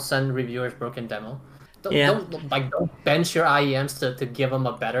and don't send reviewers broken demo. Don't bench your IEMs to give them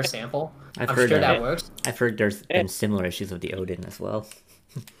a better sample. I'm sure that works. I've heard there's been similar issues with the Odin as well.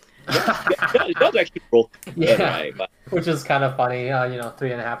 It does actually broke. Yeah, right, but... which is kind of funny.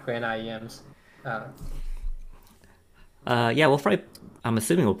 $3.5 grand IEMs. Yeah, I'm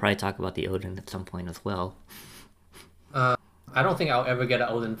assuming we'll probably talk about the Odin at some point as well. I don't think I'll ever get an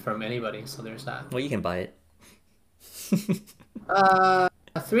Odin from anybody, so there's that. Well, you can buy it.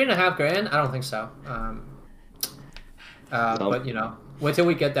 $3.5 grand? I don't think so. But wait till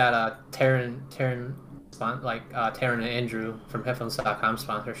we get that Terran and Andrew from Headphones.com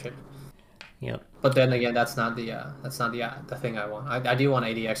sponsorship. Yep. But then again, that's not the thing I want. I do want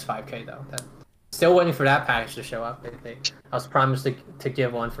ADX 5K though. Still waiting for that package to show up. I was promised to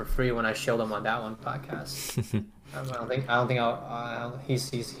give one for free when I showed them on that one podcast. I don't think I'll.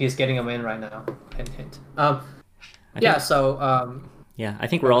 He's getting them in right now. Hint, hint. Yeah, I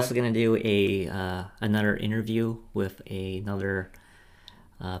think we're also gonna do another interview with another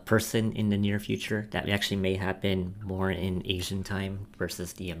person in the near future that actually may happen more in Asian time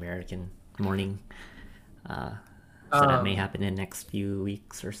versus the American morning. So that may happen in the next few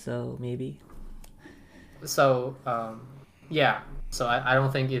weeks or so, maybe. So yeah. So I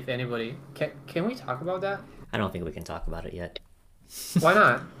don't think if anybody can we talk about that? I don't think we can talk about it yet. Why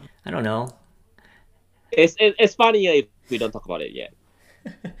not? I don't know. It's funnier if we don't talk about it yet.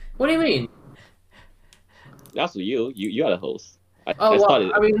 What do you mean? That's you. You are the host. No,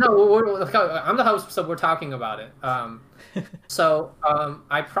 I'm the host, so we're talking about it.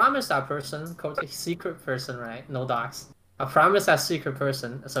 I promised that person, secret person, right? No docs. I promised that secret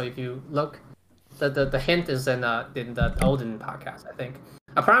person. So if you look, the hint is in the Odin podcast, I think.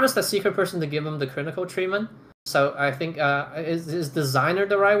 I promised the secret person to give him the clinical treatment. So I think is designer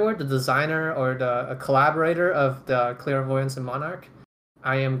the right word? The designer or the collaborator of the Clairvoyance and Monarch.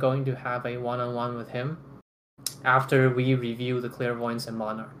 I am going to have a one-on-one with him after we review the Clairvoyance and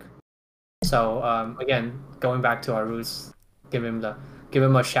Monarch. So again, going back to our roots, give him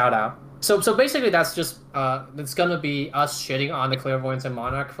a shout out. So basically that's just it's gonna be us shitting on the Clairvoyance and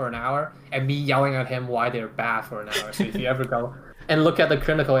Monarch for an hour and me yelling at him why they're bad for an hour. So if you ever go and look at the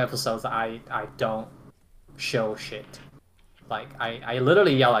clinical episodes, I don't show shit. Like I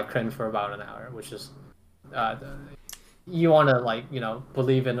literally yell at Kryn for about an hour, which is you want to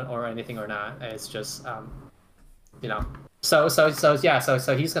believe in it or anything or not. It's just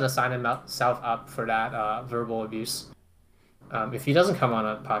So he's gonna sign himself up for that verbal abuse. If he doesn't come on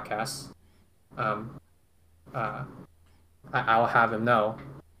a podcast, I'll have him know.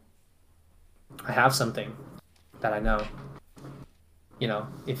 I have something that I know.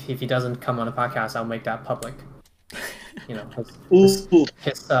 If he doesn't come on a podcast, I'll make that public.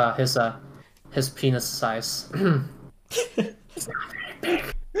 His penis size. It's not very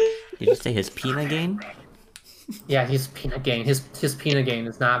big. Did you say his peanut gain? Yeah, his peanut gain. His peanut gain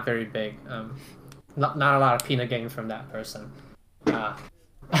is not very big. Not a lot of peanut gain from that person.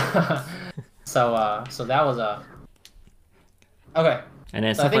 So that was a okay. And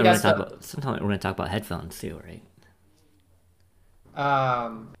then sometime we're gonna talk about headphones too, right?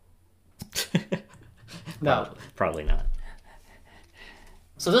 No, probably not.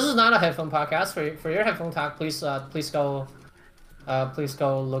 So this is not a headphone podcast. For your headphone talk, please go go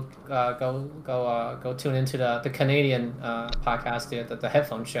tune into the Canadian podcast, the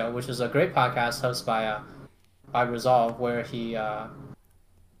Headphone Show, which is a great podcast hosted by Resolve, where he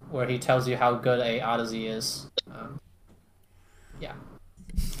tells you how good a Odyssey is. Yeah,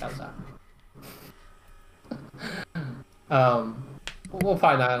 that was that. We'll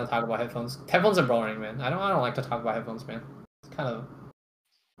probably not gonna talk about headphones. Headphones are boring, man. I don't like to talk about headphones, man. It's kind of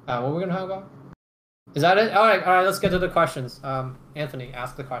what we're gonna talk about. Is that it? All right. Let's get to the questions. Anthony,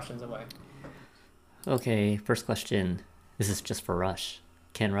 ask the questions away. Okay, first question. This is just for Rush.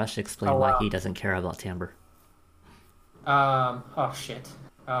 Can Rush explain why he doesn't care about timbre? Oh shit.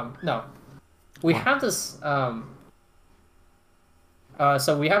 No. We have this.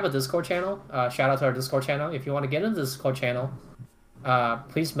 So we have a Discord channel. Shout out to our Discord channel. If you want to get into the Discord channel,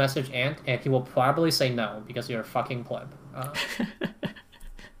 please message Ant, and he will probably say no because you're a fucking pleb.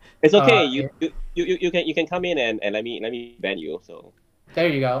 It's okay. You can come in and let me ban you. So there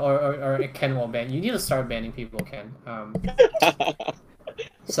you go. Or Ken will ban you. You need to start banning people, Ken.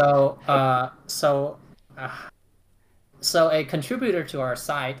 So a contributor to our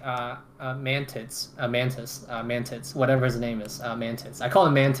site, Mantis, whatever his name is, Mantis. I call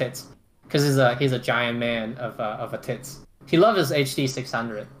him Mantis because he's a giant man of a tits. He loves his HD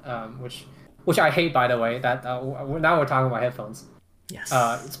 600, which I hate, by the way. That now we're talking about headphones. Yes.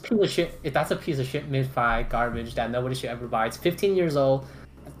 It's a piece of shit. That's a piece of shit mid-fi garbage that nobody should ever buy. It's 15 years old,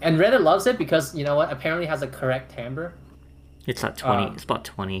 and Reddit loves it because you know what? Apparently, it has a correct timbre. It's at 20. It's about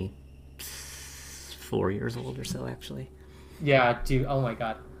 24 years old or so, actually. Yeah, dude. Oh my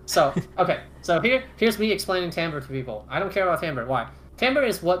god. So okay. So here's me explaining timbre to people. I don't care about timbre. Why? Timbre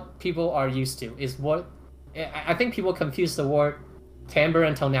is what people are used to. Is what I think people confuse the word timbre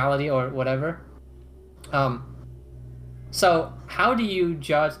and tonality or whatever. So how do you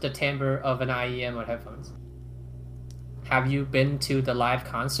judge the timbre of an IEM or headphones? Have you been to the live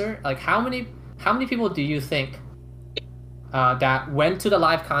concert? Like how many people do you think that went to the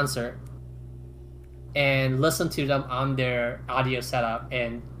live concert and listened to them on their audio setup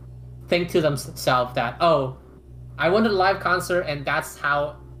and think to themselves that, oh, I went to the live concert and that's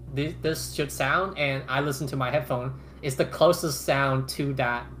how this should sound, and I listened to my headphone. It's the closest sound to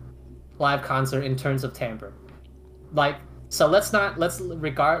that live concert in terms of timbre. Like, so let's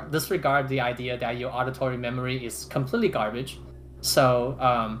disregard the idea that your auditory memory is completely garbage. So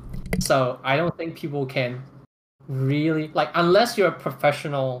I don't think people can really, like, unless you're a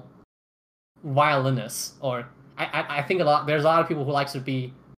professional violinist, or I think there's a lot of people who like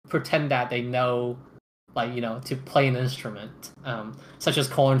to pretend that they know, like, you know, to play an instrument, such as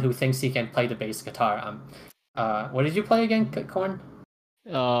Korn, who thinks he can play the bass guitar. What did you play again, Korn?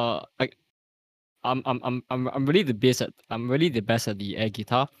 I'm really the best at the air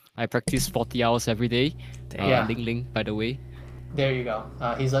guitar. I practice 40 hours every day. Ling, by the way. There you go.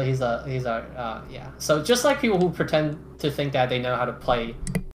 He's a yeah. So just like people who pretend to think that they know how to play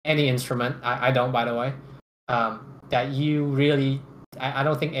any instrument, I don't, by the way. That you really, I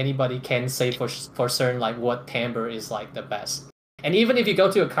don't think anybody can say for certain like what timbre is like the best. And even if you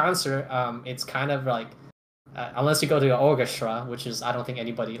go to a concert, it's kind of like, unless you go to an orchestra, which is, I don't think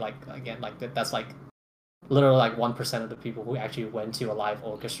anybody, like, again, like that's like literally like 1% of the people who actually went to a live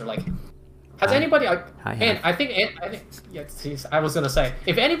orchestra. Like, has anybody? I think yes. I was gonna say,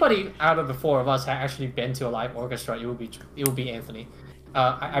 if anybody out of the four of us had actually been to a live orchestra, it would be Anthony.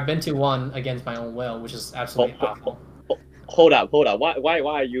 I've been to one against my own will, which is absolutely awful. Hold up. Why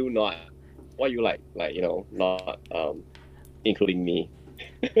are you not? Why are you like you know, not including me?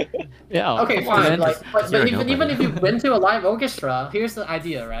 Yeah. Okay, fine. Like, but even if you've been to a live orchestra, here's the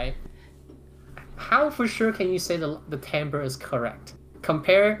idea, right? How for sure can you say the timbre is correct?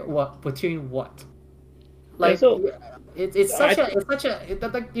 Compare between what? Like, yeah, so, it's such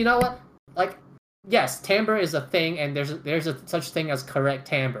a you know what? Like, yes, timbre is a thing, and there's a such thing as correct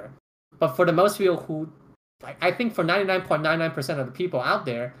timbre. But for the most people who, like, I think for 99.99% of the people out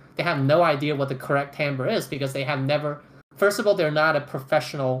there, they have no idea what the correct timbre is because they have never. First of all, they're not a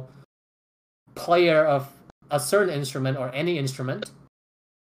professional player of a certain instrument or any instrument.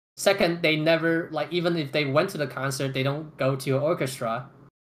 Second, they never, like, even if they went to the concert, they don't go to an orchestra.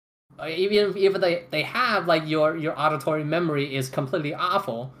 Even if they have, like, your auditory memory is completely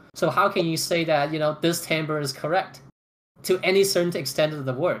awful. So how can you say that, you know, this timbre is correct to any certain extent of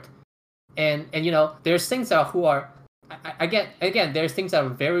the word? And you know, there's things that again, there's things that are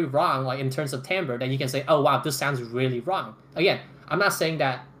very wrong, like in terms of timbre, that you can say, oh wow, this sounds really wrong. Again, I'm not saying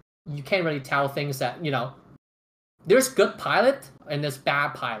that you can't really tell things that, you know, there's good pilot and there's bad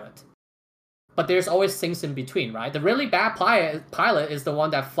pilot. but there's always things in between, right? The really bad pilot is the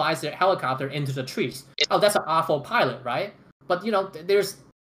one that flies their helicopter into the trees. Oh, that's an awful pilot, right? But you know, there's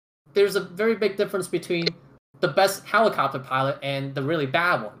a very big difference between the best helicopter pilot and the really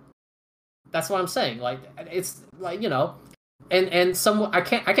bad one. That's what I'm saying. Like, it's like, you know, and some I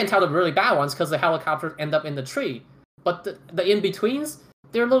can tell the really bad ones because the helicopters end up in the tree, but the in betweens,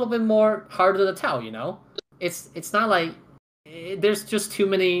 they're a little bit more harder to tell. You know, it's not like there's just too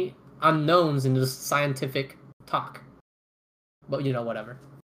many unknowns in this scientific talk. But you know, whatever.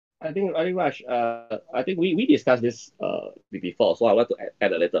 I think Raj, I think we discussed this before, so I want to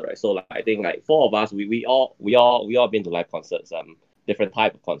add a little, right? So like, I think like four of us, we all been to live concerts, different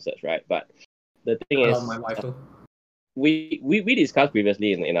type of concerts, right? But the thing is, my waifu. We discussed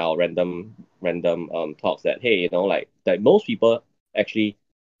previously in our random talks that, hey, you know, like that most people actually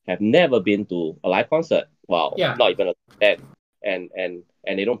have never been to a live concert. Well, Yeah. not even a band, and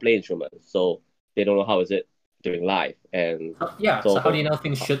they don't play instruments, so they don't know how is it doing live. And Yeah. So how do you know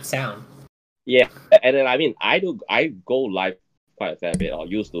things should sound? yeah, and then I mean, I go live quite a fair bit, or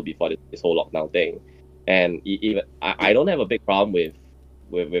used to before this whole lockdown thing, and even I don't have a big problem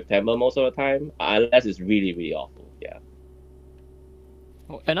with timbre most of the time, unless it's really really awful. Yeah.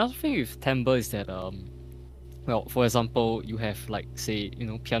 Oh, another thing with timbre is that well, for example, you have like, say, you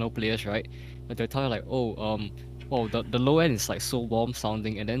know, piano players, right? But they'll tell you like, oh, the low end is like so warm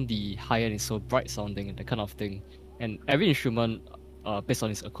sounding, and then the high end is so bright sounding, and that kind of thing. And every instrument, based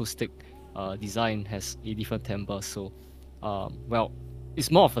on its acoustic design, has a different timbre. So, well, it's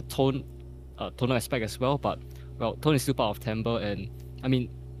more of a tonal aspect as well. But well, tone is still part of timbre, and I mean,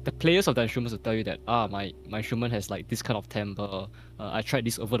 the players of the instruments will tell you that my instrument has like this kind of timbre. I tried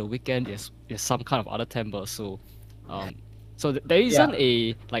this over the weekend. There's some kind of other timbre. So, there isn't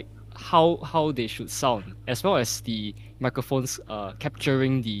a like how they should sound, as well as the microphones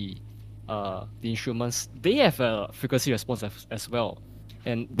capturing the instruments. They have a frequency response as well,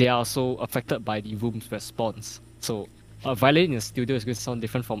 and they are also affected by the room's response. So a violin in a studio is going to sound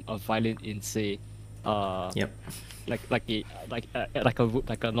different from a violin in, say, Yep.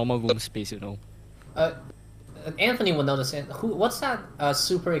 like a normal room space, you know. Anthony will notice it. What's that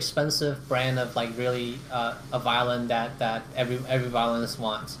super expensive brand of like really a violin that every violinist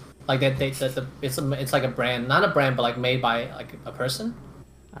wants? Like it's like a brand, not a brand, but like made by like a person,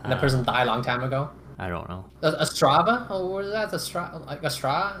 and the person died a long time ago. I don't know. A Strava, or what is that? Like a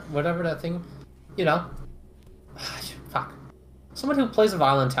Strava, whatever that thing, you know. Fuck. Someone who plays a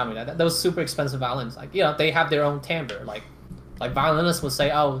violin tell me that those super expensive violins, like, you know, they have their own timbre. Like violinists would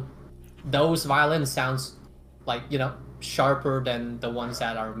say, oh, those violins sounds like, you know, sharper than the ones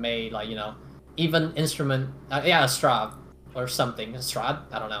that are made, like, you know, even instrument. A Strad or something. A Strad?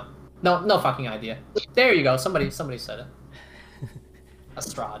 I don't know. No fucking idea. There you go. Somebody said it. A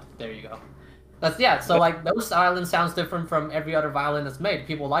Strad. There you go. So like those violins sounds different from every other violin that's made.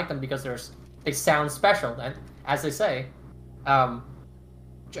 People like them because they sound special, and as they say.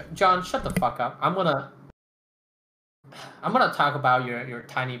 John, shut the fuck up. I'm gonna talk about your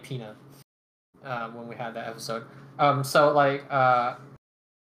tiny peanut when we have that episode. So like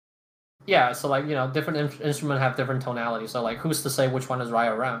so like, you know, different instruments have different tonality. So like, who's to say which one is right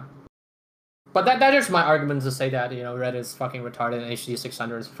or wrong? But that is my argument to say that, you know, Red is fucking retarded and HD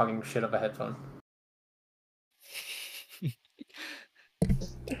 600 is fucking shit of a headphone.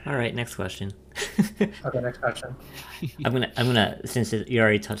 All right, next question. Okay, next question. I'm gonna since you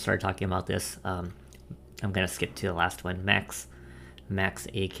already started talking about this, I'm gonna skip to the last one. Max,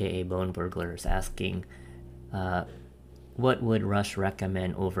 aka Bone Burglar, is asking, what would Rush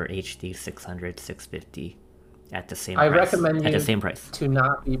recommend over HD 600, 650 at the same price? I recommend at you the same price to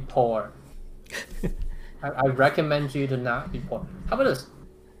not be poor. I recommend you to not be poor. How about this?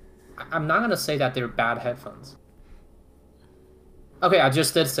 I'm not gonna say that they're bad headphones. Okay, I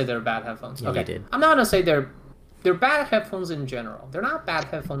just did say they're bad headphones. Yeah, okay, you did. I'm not gonna say they're bad headphones in general. They're not bad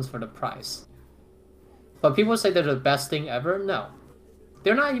headphones for the price. But people say they're the best thing ever. No,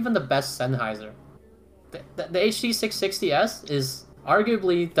 they're not even the best Sennheiser. The HD660S is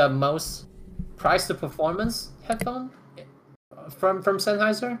arguably the most price to performance headphone from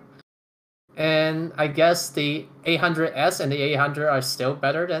Sennheiser. And I guess the 800S and the 800 are still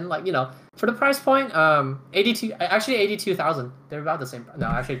better than, like, you know, for the price point, 82,000. They're about the same. No,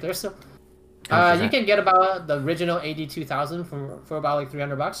 actually, they're still. You can get about the original 82,000 for about like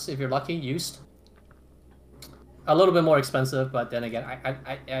 $300 if you're lucky, used. A little bit more expensive, but then again,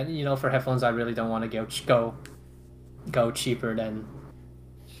 I you know, for headphones, I really don't want to go cheaper than,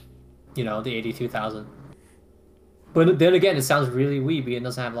 you know, the 82,000. But then again, it sounds really weeby and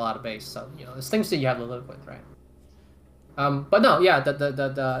doesn't have a lot of bass, so, you know, there's things that you have to live with, right? But no, yeah,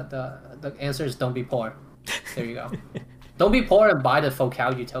 the answer is don't be poor. There you go. Don't be poor and buy the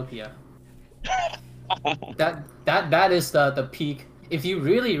Focal Utopia. That is the peak. If you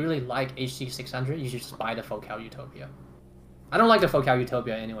really like HT600, you should just buy the Focal Utopia. I don't like the Focal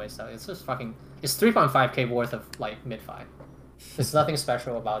Utopia anyway, so it's just fucking. It's 3.5k worth of like mid-fi. There's nothing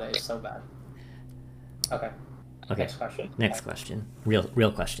special about it. It's so bad. Okay. Okay. Next question. Next question. Real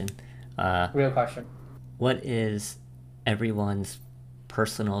question. Real question. What is everyone's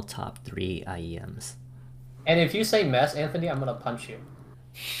personal top 3 IEMs? And if you say mess, Anthony, I'm gonna punch you.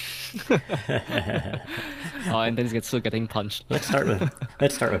 And then he's still getting punched. Let's start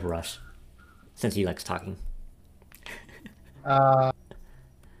with Rush, since he likes talking. Uh,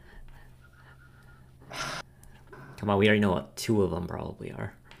 Come on, we already know what 2 of them probably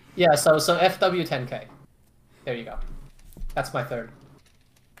are. yeah. So FW10K. There you go. That's my third.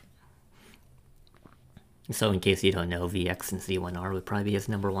 So in case you don't know, VX and Z1R would probably be his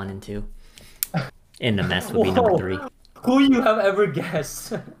number 1 and 2. And the mess would be number 3. Who you have ever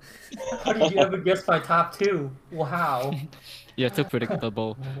guessed? How did you ever guess my top 2? Wow. You're too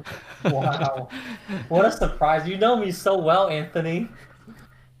predictable. Wow. What a surprise. You know me so well, Anthony.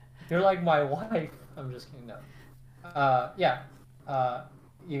 You're like my wife. I'm just kidding. No. Yeah.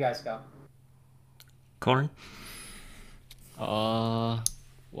 You guys go. Corn? Well,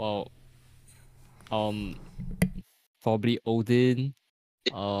 probably Odin.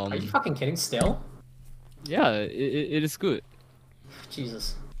 Are you fucking kidding still? Yeah, it is good.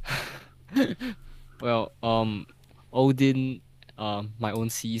 Jesus. Well, Odin, my own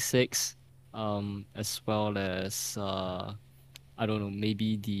C6, as well as I don't know,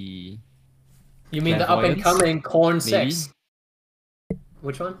 maybe the You mean the up and coming Corn 6?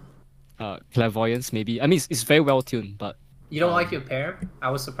 Which one? Clairvoyance, maybe. I mean, it's very well tuned, but You don't like your pair?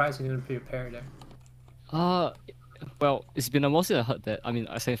 I was surprised you didn't put your pair there. well, it's been a while since I heard that. I mean,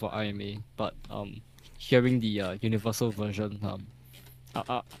 I sang for IMA, but hearing the universal version,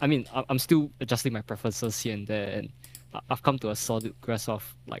 I mean, I'm still adjusting my preferences here and there, and I've come to a solid grasp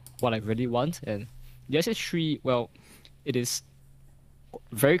of like what I really want. And the SH3, well, it is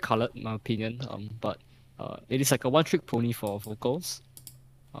very colored in my opinion, but it is like a one-trick pony for vocals.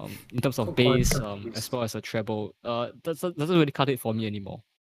 In terms of bass, as well as a treble, doesn't really cut it for me anymore.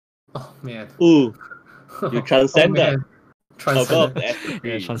 Oh man. Ooh, you transcend that. man. Transcendent. Above the SH3.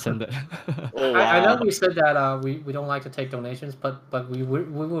 Yeah, transcended. Oh, I know wow. we said that we don't like to take donations, but we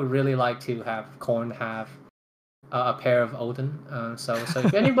would really like to have Korn have a pair of Odin. So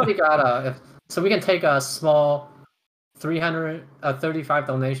if anybody got so we can take a small 35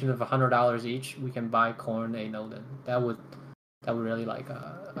 donation of $100 each. We can buy Korn a Odin. That would really like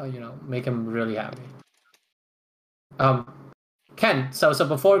make him really happy. Ken. So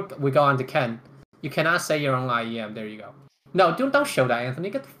before we go on to Ken, you cannot say your own IEM. There you go. No, don't show that, Anthony.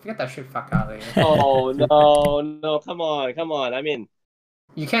 Get that shit fuck out of here. Oh no, come on. I mean,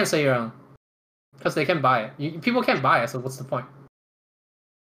 You can't say your own because they can buy it. People can't buy it, so what's the point?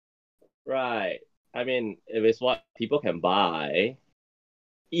 right. I mean, if it's what people can buy,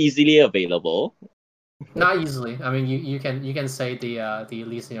 easily available. Not easily. I mean, you can say the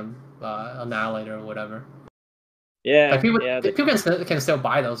Elysium Annihilator or whatever. Yeah, Like people yeah. people can still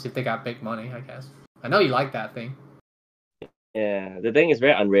buy those if they got big money, I guess. I know you like that thing. Yeah, the thing is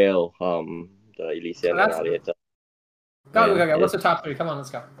very unreal. The Elysian So that's- Annihilator. Go. Yeah, What's the top 3? Come on,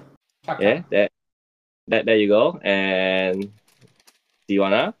 let's go. Top Yeah, 10. that there you go. And do you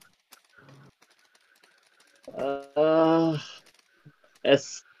wanna?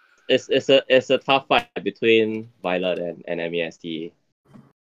 It's a tough fight between Violet and MEST.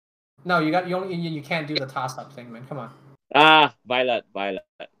 No, you can't do the toss up thing, man. Come on. Violet.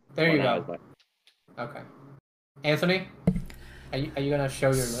 There you Come on, go. Violet. Okay. Anthony, are you gonna show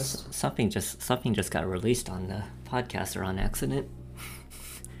your list? Something just got released on the podcast or on accident.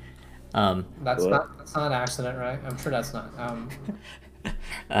 That's What? not an accident, right? I'm sure that's not.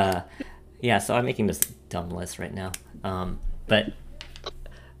 Yeah, so I'm making this dumb list right now. But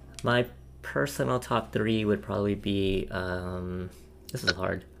my personal top 3 would probably be this is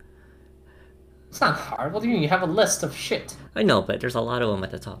hard. It's not hard. What do you mean? You have a list of shit. I know, but there's a lot of them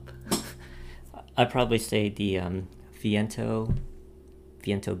at the top. I'd probably say the Viento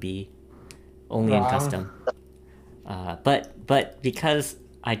B, only in Wrong. custom. But because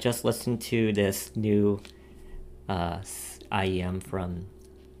I just listened to this new IEM from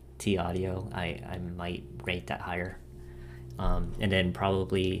T Audio, I might rate that higher. And then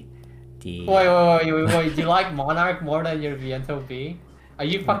probably the Wait. Do you like Monarch more than your Viento B? Are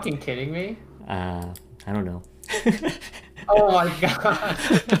you fucking kidding me? I don't know. Oh my god.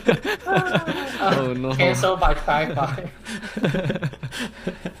 Oh no. Cancelled by Tri-Fi.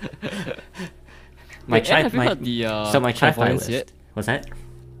 My Wait, Ed, tri have you my heard the so my tri-fi clairvoyance list. yet? Was that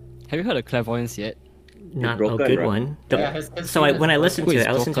Have you heard of clairvoyance yet? not a broken, good right? one? Yeah, his So feed is when I broken. listened Who to is it,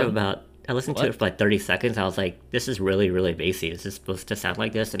 I listened to broken? it What? for like 30 seconds. I was like, this is really, really bassy. Is this supposed to sound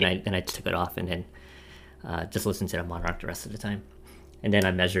like this? And I took it off and then just listened to the Monarch the rest of the time. And then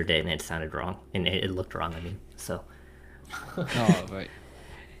I measured it and it sounded wrong. And it looked wrong, I mean. So, Oh, right.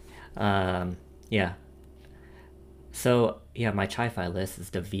 yeah. So, yeah, my Chi-Fi list is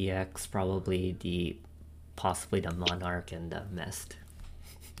the VX, possibly the Monarch and the Mest.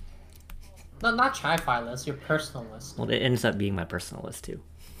 No, not Chi-Fi list, your personal list. Well, it ends up being my personal list too.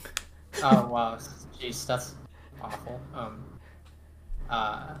 Oh wow, jeez, that's awful.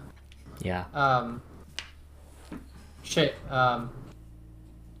 Yeah. Shit.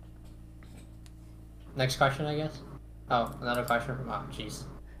 Next question, I guess. Oh, another question from. Oh, jeez.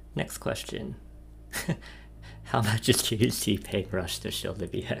 Next question. How much is QTC paying Rush to shield the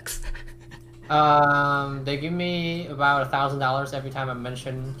VX? They give me about $1,000 every time I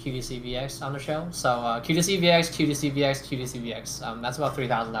mention QTC VX on the show. So QTC VX, QTC VX, QTC VX. That's about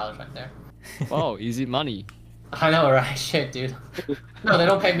 $3,000 right there. Wow, easy money. I know, right? Shit, dude. No, they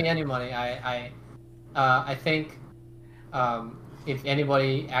don't pay me any money. I think, if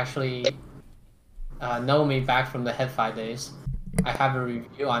anybody actually know me back from the HeadFi days, I have a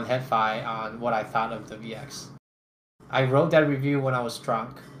review on HeadFi on what I thought of the VX. I wrote that review when I was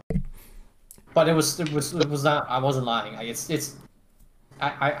drunk, but it was not. I wasn't lying. I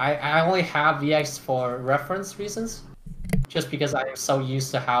only have VX for reference reasons, just because I'm so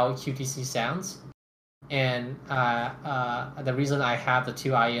used to how QTC sounds, and the reason I have the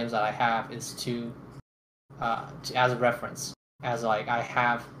two IEMs that I have is to as a reference, as like I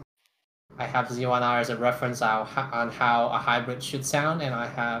have Z1R as a reference on how a hybrid should sound, and I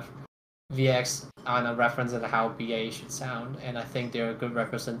have VX on a reference on how BA should sound, and I think they're a good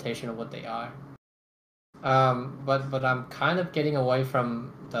representation of what they are. But I'm kind of getting away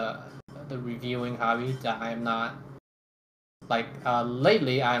from the reviewing hobby. That I'm not like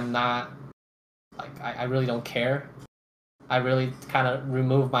lately. I'm not like I really don't care. I really kind of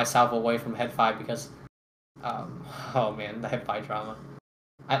remove myself away from HeadFi because oh man, the HeadFi drama.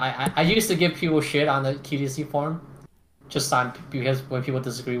 I used to give people shit on the QTC forum, just on because when people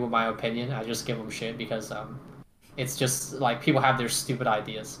disagree with my opinion, I just give them shit because it's just like people have their stupid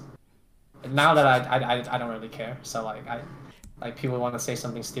ideas. And now that I don't really care, so like people want to say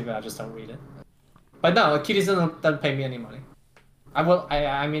something stupid, I just don't read it. But no, QTC doesn't pay me any money.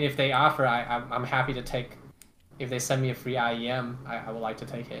 I mean, if they offer, I'm happy to take. If they send me a free IEM, I would like to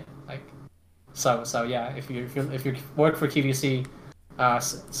take it. Like, so yeah, if you work for QTC.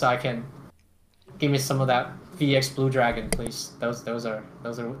 So I can give me some of that VX Blue Dragon, please. Those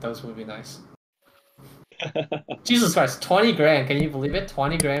would be nice. Jesus Christ, 20 grand! Can you believe it?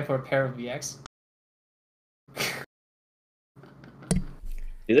 20 grand for a pair of VX.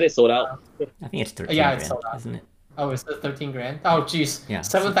 Isn't it sold out? I think it's 13 Yeah, grand, it's sold out. isn't it? Oh, it's the 13 grand. Oh, jeez. Yeah.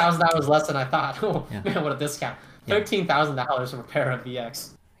 $7,000 less than I thought. Oh Yeah. man, what a discount! Yeah. $13,000 for a pair of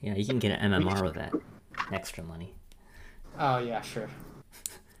VX. Yeah, you can get an MMR with that extra money. Oh yeah, sure.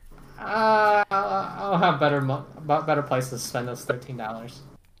 I'll have better places to spend those $13.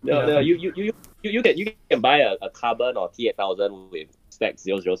 No, you can buy a Carbon or T8000 with stack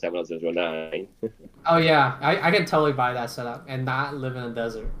 007 or 009. Oh yeah, I can totally buy that setup and not live in a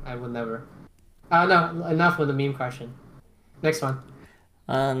desert. I would never. No, enough with the meme question. Next one.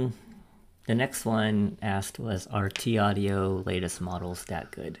 The next one asked was, are T-Audio latest models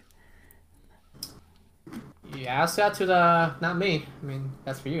that good? You asked that to the not me. I mean,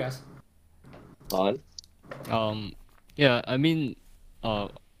 that's for you guys. On? Yeah, I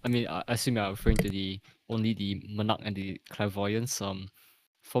assume you're referring to the Monarch and the Clairvoyance.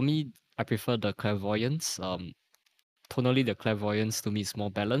 For me, I prefer the Clairvoyance. Tonally, the Clairvoyance to me is more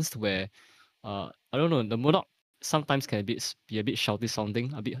balanced. Where, I don't know, the Monarch sometimes can be a bit shouty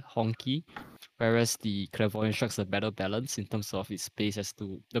sounding, a bit honky, whereas the Clairvoyance strikes a better balance in terms of its bass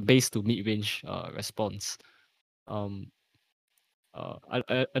to mid range response.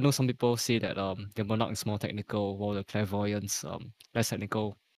 I know some people say that the Monarch is more technical while the Clairvoyance less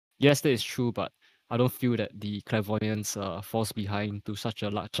technical. Yes, that is true, but I don't feel that the Clairvoyance falls behind to such a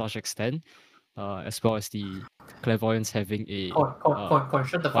large extent. As well as the Clairvoyance having a Corn,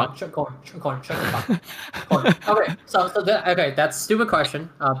 shut the fuck. what? Shut the fuck. Corn. Okay, okay, that's a stupid question.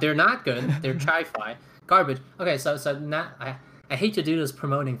 They're not good. They're Chi-Fi garbage. Okay, so not I hate to do this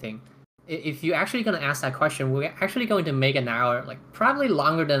promoting thing. If you're actually going to ask that question, we're actually going to make an hour, like probably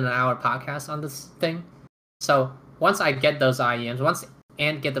longer than an hour podcast on this thing. So once I get those IEMs, once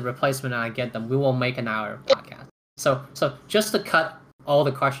and get the replacement and I get them, we will make an hour podcast. So just to cut all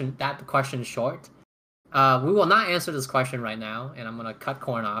the question short, we will not answer this question right now, and I'm gonna cut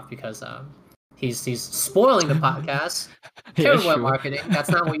Corn off because he's spoiling the podcast. Terrible at marketing. That's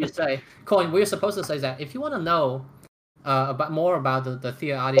not what you say. Corn, what you're supposed to say is that if you want to know more about the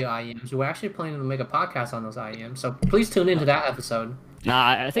Thea Audio IEMs, we're actually planning to make a podcast on those IEMs. So please tune into that episode.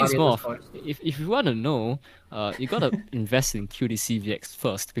 Nah, I think it's Audio more Discord. of, if you want to know, you gotta invest in QDCVX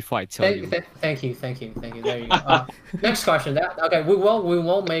first before I tell you. Thank you. There you go. Next question. We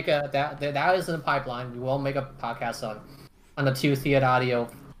will make that is in the pipeline. We will make a podcast on the 2 Theater Audio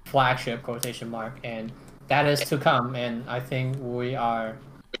flagship quotation mark, and that is to come. And I think we are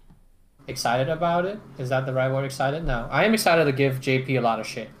excited about it. Is that the right word? Excited? No, I am excited to give JP a lot of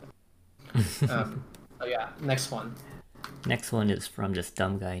shit. So yeah, next one. Next one is from this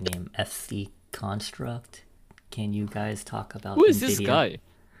dumb guy named FC Construct. Can you guys talk about Who is NVIDIA? this guy?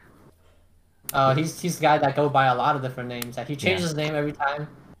 He's the guy that go by a lot of different names. He changes his name every time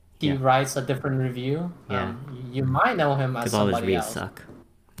he Yeah. writes a different review. Yeah. You might know him as Because all his somebody reviews else. suck.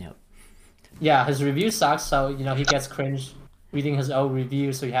 Yep. Yeah, his review sucks, so he gets cringe reading his own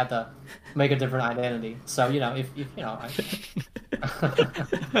review, so he had to make a different identity. So if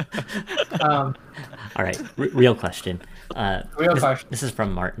All right, real question. Real question. This is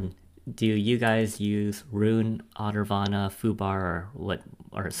from Martin. Do you guys use Rune, Ottervana, Fubar,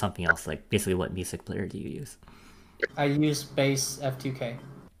 or something else? Like basically, what music player do you use? I use Bass F2K.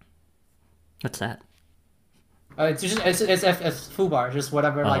 What's that? It's Fubar, just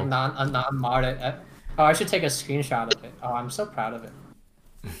whatever like Oh. non-modded. Oh, I should take a screenshot of it. Oh, I'm so proud of it.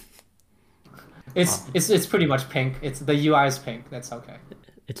 It's pretty much pink. The UI is pink. That's okay.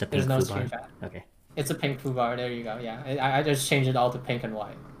 It's a There's pink no Fubar. screenshot. Okay. It's a pink Fubar. There you go. Yeah, I just changed it all to pink and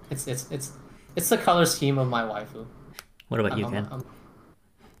white. It's the color scheme of my waifu. What about you, Ken?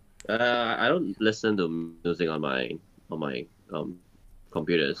 I don't listen to music on my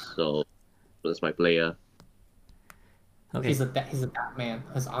computers, so that's my player. Okay. He's a Batman.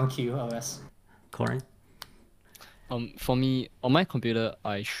 His OnQ OS. Corn. For me, on my computer,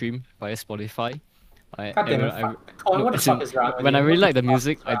 I stream via Spotify. God damn it! What the as in, fuck is wrong with when you? I really What like the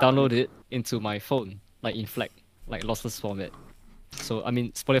music, fuck I is wrong with download it into my phone, like in FLAC, like lossless format. So I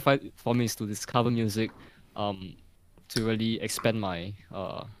mean, Spotify for me is to discover music, to really expand my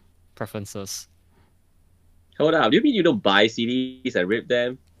preferences. Hold up, do you mean you don't buy CDs and rip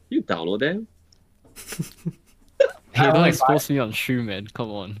them? You download them? Hey, don't only expose me on stream, man. Come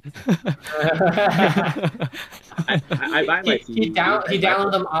on. I buy my He CDs.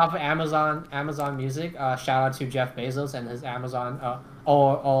 downloaded them off Amazon Music. Shout out to Jeff Bezos and his Amazon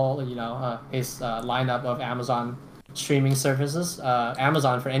his lineup of Amazon streaming services.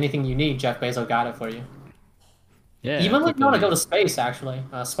 Amazon, for anything you need, Jeff Bezos got it for you. Yeah. Even if you want to go to totally. space, actually,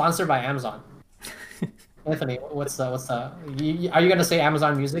 sponsored by Amazon. Anthony, what's the are you gonna say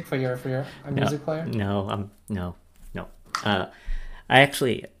Amazon Music for your music player? No. I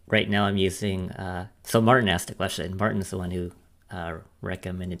actually right now I'm using. So Martin asked the question. Martin's the one who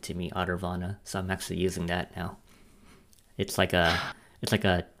recommended to me Ottervana, so I'm actually using that now. It's like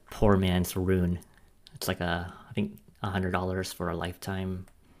a poor man's Rune. It's like I think $100 for a lifetime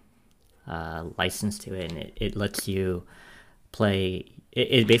license to it, and it lets you play.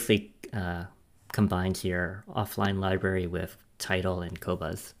 It basically combines your offline library with Tidal and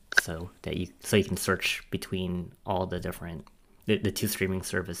Qobuz, so you can search between all the different the 2 streaming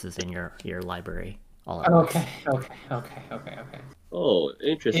services in your library all at once. Okay. Oh,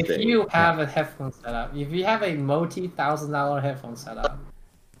 interesting. If you have a headphone setup, if you have a multi-$1,000 headphone setup,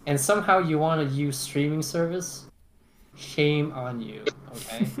 and somehow you want to use streaming service, shame on you.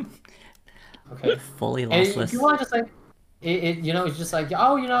 Okay. Okay. Fully And if lossless. you want to just like, it's just like,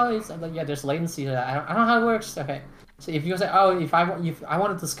 it's like, yeah, there's latency to that. I don't know how it works. Okay. So if you say, if I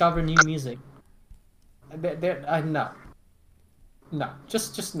want to discover new music, no,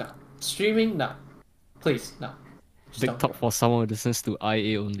 just no. Streaming, no. Please, no. Just Big don't talk do it. for someone who listens to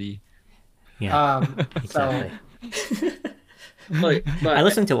IA only. Yeah, So, exactly. But I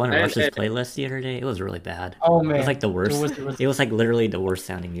listened to one of and- Rush's and- playlists the other day. It was really bad. oh man, It was like the worst. It was It was like literally the worst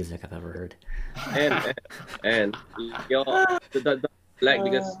sounding music I've ever heard. and your like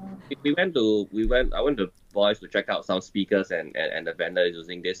because I went to Voice to check out some speakers and the vendor is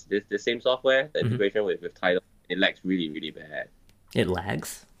using this same software, the integration with Tidal. It lags really, really bad. It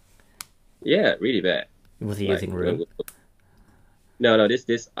lags. Yeah, really bad. Was he Like, using Rune? No, this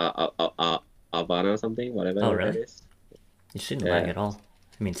Avana or something, whatever Oh, that really? is. It shouldn't Yeah. lag at all.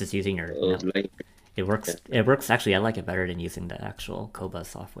 I mean, it's just using your. Like, It works. It works actually. I like it better than using the actual Qobuz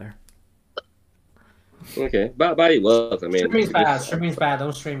software. Okay, but it works. I mean, Streaming's bad. because, Streaming's bad.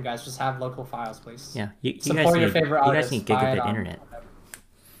 Don't stream, guys. Just have local files, please. Yeah, you guys Support your need favorite you guys artists. need Buy it gigabit on- internet.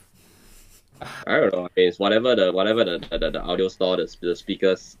 I don't know. I mean, it's whatever the audio store, the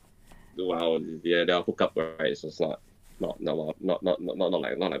speakers. Wow, yeah, they'll hook up, right? So it's not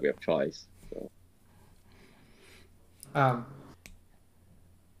like we have choice. So. I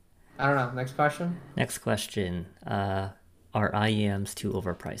don't know. Next question. Next question. Are IEMs too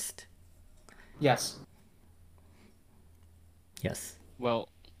overpriced? Yes. Yes. Well,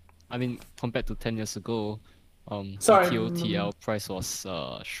 I mean, compared to 10 years ago, Sorry, TOTL price was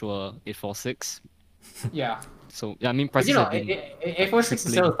Shure 846. Yeah. So yeah, I mean prices You know, have been A46 is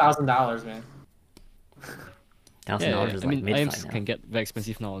still $1,000, man. $1,000 is I like mean, IMs mid-fi now. can get very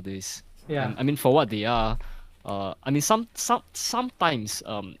expensive nowadays. Yeah. And, I mean, for what they are, I mean, sometimes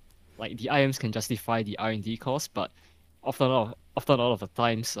like the IMs can justify the R&D cost, but often a lot of the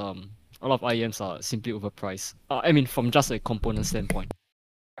times, a lot of IMs are simply overpriced. I mean, from just a component standpoint.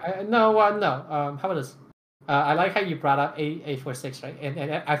 No. How about this? I like how you brought up A46, right?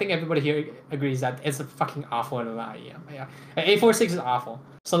 And I think everybody here agrees that it's a fucking awful of an IEM. Yeah, A46 is awful.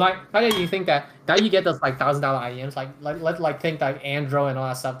 So like, how do you think that now you get those like $1,000 IEMs? Like think like Andro and all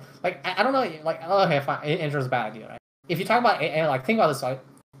that stuff. Like I don't know. Like okay, fine. Andro's a bad idea, right? If you talk about like think about this, like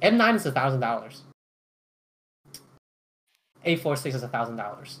M9 is $1,000. A46 is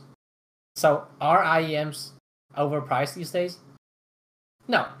 $1,000. So are IEMs overpriced these days?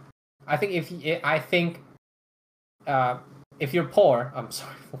 No, I think if you're poor, I'm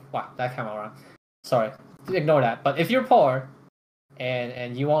sorry, wow, that came out wrong. Sorry, ignore that. But if you're poor,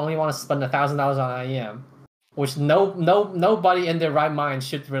 and you only want to spend $1,000 on IEM, which nobody in their right mind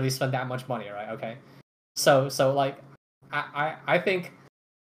should really spend that much money, right? Okay, so like, I think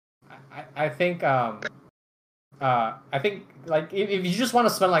like if you just want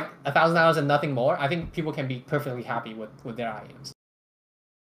to spend like $1,000 and nothing more, I think people can be perfectly happy with their IEMs.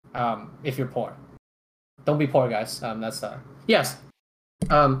 If you're poor. Don't be poor, guys. That's yes.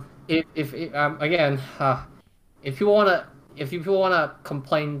 If again, if you wanna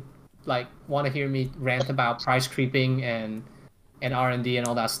complain, like want to hear me rant about price creeping and R&D and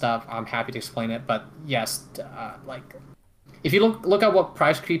all that stuff, I'm happy to explain it. But yes, like if you look at what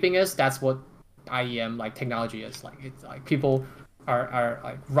price creeping is, that's what IEM like technology is. Like it's like people are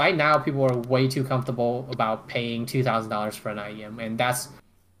like right now people are way too comfortable about paying $2,000 for an IEM, and that's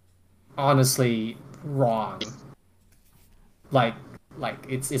honestly wrong. Like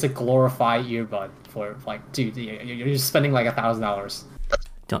it's a glorified earbud for like, dude, you're spending like $1,000.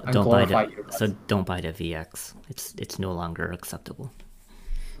 Don't buy glorified the earbuds. so don't buy the VX. It's no longer acceptable.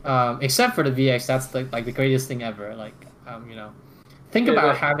 Except for the VX, that's the greatest thing ever. Like you know, think Yeah,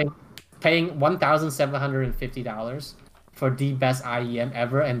 about but- paying $1,750 for the best IEM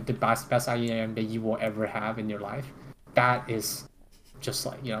ever and the best IEM that you will ever have in your life. That is just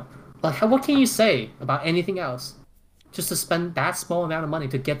like, you know, like what can you say about anything else? Just to spend that small amount of money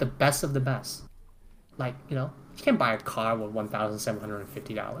to get the best of the best. Like, you know, you can buy a car with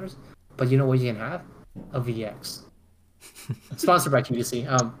 $1,750, but you know what you can have? A VX. Sponsored by QVC.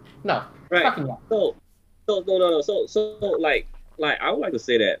 No, Right. fucking yeah. So no. So like I would like to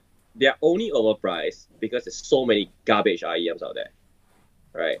say that they're only overpriced because there's so many garbage IEMs out there,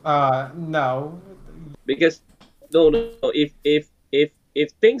 right? No. Because no.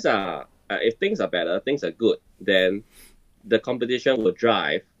 If things are better, things are good, then the competition will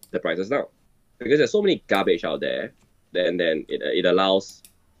drive the prices down. Because there's so many garbage out there, then it allows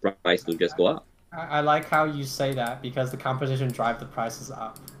price to just go up. I like how you say that because the competition drive the prices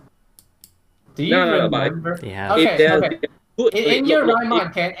up. Do you No, but remember? They have. If Okay, there's okay. good, In look, your look, right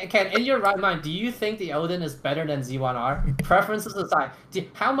mind, can in your right mind, do you think the Odin is better than Z1R? Preferences aside,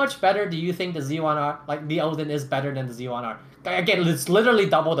 how much better do you think the Z1R, like the Odin, is better than the Z1R? Again, it's literally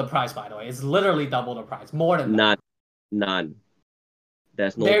double the price. By the way, it's literally double the price, more than that. none.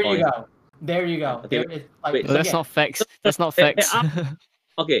 There's no There point. you go. There you go. Okay, There is, like, wait, But that's again, not facts. That's not There facts.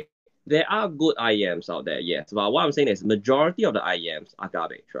 Okay, there are good IEMs out there, yes. But what I'm saying is majority of the IEMs are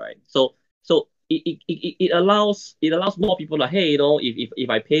garbage, right? So it allows more people like, hey, you know, if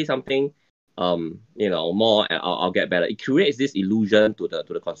I pay something, you know, more, I'll get better. It creates this illusion to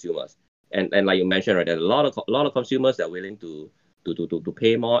the consumers. And like you mentioned, right, there's a lot of consumers that are willing to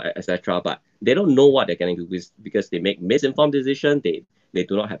pay more, etc. But they don't know what they're getting to because they make misinformed decisions. They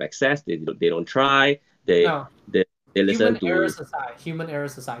do not have access. They don't try. They no. listen Human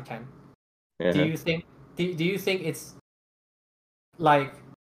errors aside, Ken. Uh-huh. Do you think it's like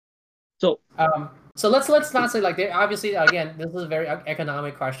So so let's not say like they obviously, again, this is a very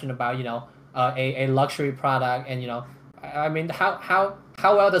economic question about, you know, a luxury product, and you know, I mean how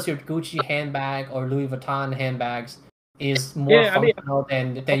how well does your Gucci handbag or Louis Vuitton handbags is more functional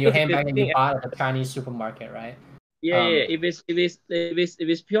than your handbag that you bought at the Chinese supermarket, right? Yeah. If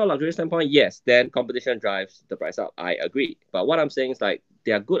it's pure luxury standpoint, yes, then competition drives the price up. I agree. But what I'm saying is like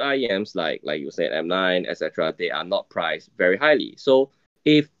there are good IEMs like you said M9, etc. They are not priced very highly. So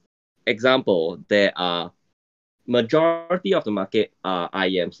if example there are majority of the market are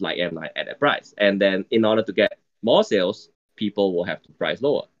IEMs like M9 at that price, and then in order to get more sales, people will have to price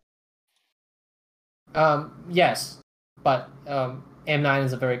lower. Yes, but M9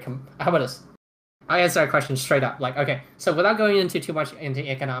 is a very how about this? I answer that question straight up. Like, okay, so without going into too much into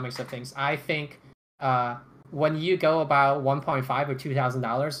economics of things, I think when you go about $1.5 or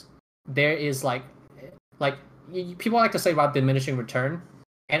 $2,000, there is like people like to say about diminishing return,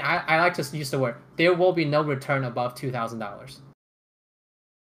 and I like to use the word there will be no return above $2,000.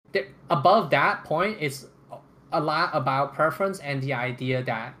 Above that point, it's a lot about preference and the idea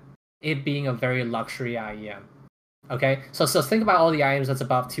that it being a very luxury IEM. Okay, so think about all the IEMs that's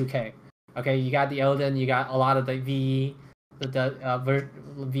above 2K. Okay, you got the Eldon, you got a lot of the VE, the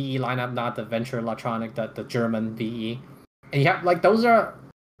VE lineup, not the Venture Electronic, the German VE, and you have like those are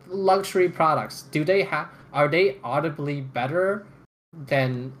luxury products. Are they audibly better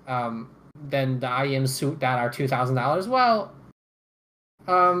than the IEM suit that are $2,000? Well,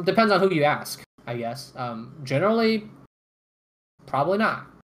 depends on who you ask, I guess. Generally, probably not.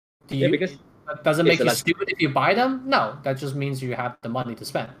 Because does it make you stupid if you buy them? No, that just means you have the money to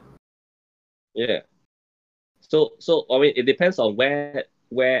spend. Yeah. So I mean, it depends on where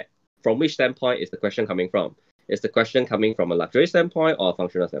from which standpoint is the question coming from. Is the question coming from a luxury standpoint or a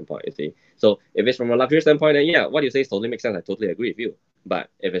functional standpoint? You see, so if it's from a luxury standpoint, then yeah, what you say totally makes sense. I totally agree with you. But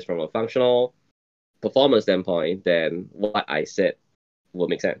if it's from a functional performance standpoint, then what I said will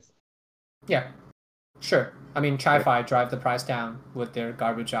make sense. Yeah, sure. I mean, Chi-Fi drive the price down with their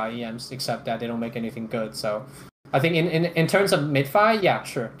garbage IEMs, except that they don't make anything good. So I think in terms of mid-fi, yeah,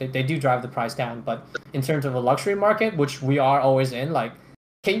 sure, they do drive the price down. But in terms of a luxury market, which we are always in, like,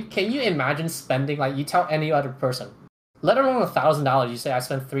 can you imagine spending, like, you tell any other person, let alone $1,000, you say I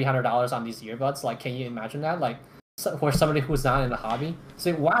spent $300 on these earbuds, like, can you imagine that? Like, for somebody who's not in the hobby,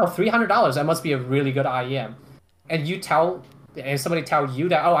 say, wow, $300, that must be a really good IEM. And somebody tell you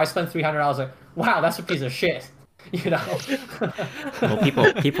that, oh, I spent $300, like, wow, that's a piece of shit. You know. Well,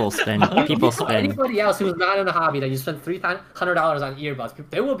 people spend. Anybody else who's not in the hobby that you spend $300 on earbuds,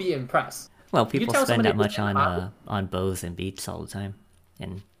 they will be impressed. Well, people spend that much on Bose and Beats all the time,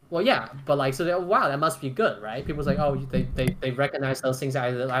 and. Well, yeah, but like, so wow, that must be good, right? People's like, oh, they recognize those things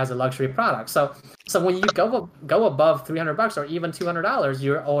as a luxury product. So when you go above $300 or even $200,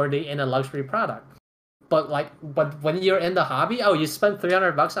 you're already in a luxury product. But when you're in the hobby, oh, you spent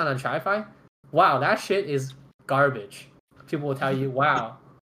 $300 on a Chi-Fi, wow, that shit is garbage. People will tell you, wow,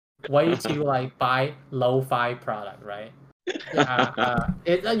 way to like buy lo-fi product, right?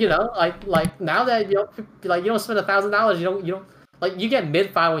 You know, like now that you don't spend $1,000, you don't like, you get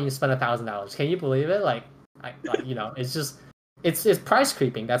mid-fi when you spend $1,000. Can you believe it? Like you know, it's just it's price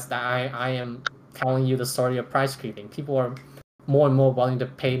creeping. I am telling you the story of price creeping. People are more and more willing to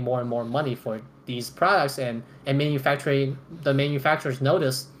pay more and more money for these products, and the manufacturers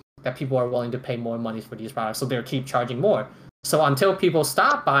notice that people are willing to pay more money for these products, so they'll keep charging more. So until people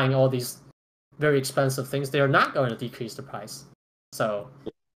stop buying all these very expensive things, they're not going to decrease the price. So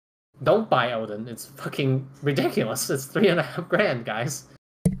don't buy Odin. It's fucking ridiculous. It's $3,500, guys.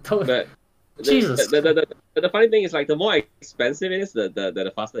 Jesus. The funny thing is, like, the more expensive it is,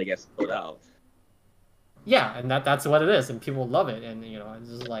 the faster it gets sold out. Yeah, and that's what it is, and people love it, and you know, it's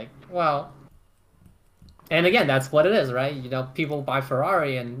just like, well. And again, that's what it is, right? You know, people buy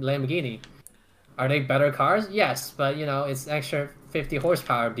Ferrari and Lamborghini. Are they better cars? Yes, but you know, it's extra 50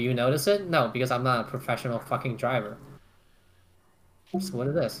 horsepower. Do you notice it? No, because I'm not a professional fucking driver. That's what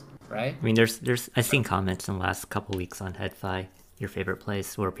it is, right? I mean, I've seen comments in the last couple weeks on HeadFi, your favorite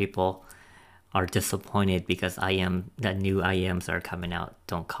place, where people are disappointed because that new IEMs are coming out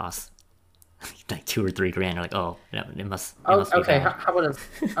don't cost like $2 or $3 grand. They're like, oh, it must be okay. bad. How about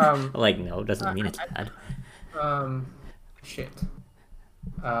this? Like, no, it doesn't mean it's bad. Shit.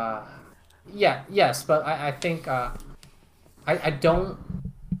 Yeah, yes, but I think I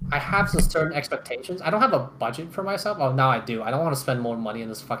have some certain expectations. I don't have a budget for myself. Oh, now I do. I don't want to spend more money in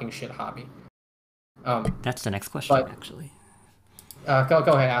this fucking shit hobby. That's the next question, actually. Go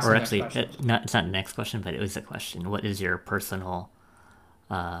ahead, ask or the actually, next question. it's not the next question, but it was a question. What is your personal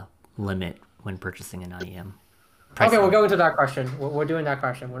limit when purchasing an IEM? Okay, we're going to that question. We're doing that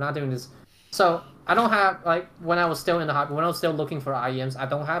question. We're not doing this. So I don't have, like, when I was still in the hobby, when I was still looking for IEMs, I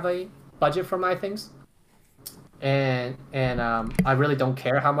don't have a budget for my things. and I really don't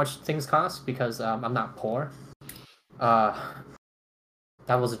care how much things cost because I'm not poor.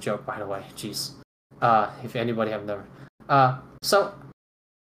 That was a joke, by the way. Jeez. If anybody have never. So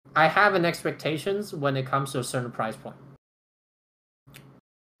I have an expectations when it comes to a certain price point.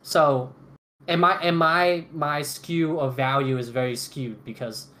 So, and my skew of value is very skewed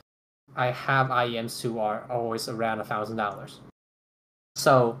because I have IEMs who are always around $1,000.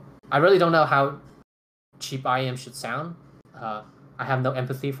 So I really don't know how cheap IEM should sound. I have no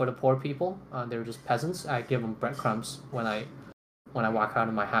empathy for the poor people. They're just peasants. I give them breadcrumbs when I walk out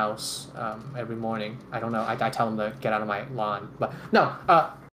of my house every morning. I don't know. I tell them to get out of my lawn. But no,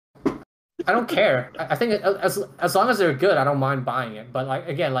 I don't care. I think as long as they're good, I don't mind buying it. But like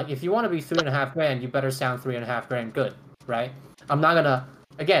again, like if you want to be $3,500, you better sound $3,500 good, right? I'm not gonna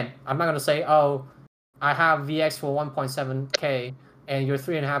say, oh, I have VX for 1.7K and your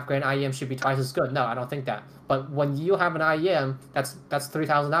 $3,500 IEM should be twice as good. No, I don't think that. But when you have an IEM that's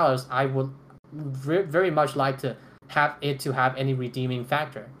 $3,000, I would very much like to have it to have any redeeming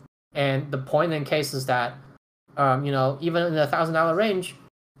factor. And the point in case is that, even in the $1,000 range,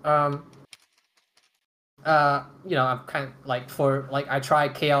 I'm kind of like I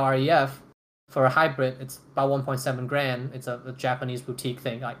tried KLREF for a hybrid. It's about 1.7 grand. It's a Japanese boutique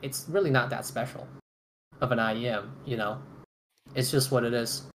thing. Like it's really not that special of an IEM. It's just what it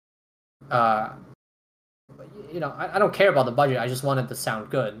is. I don't care about the budget. I just want it to sound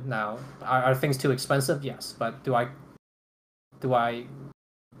good. Now, are things too expensive? Yes, but do I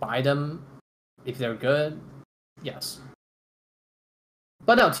buy them if they're good? Yes.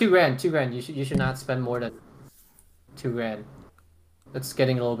 But no, $2,000. You should not spend more than $2,000. That's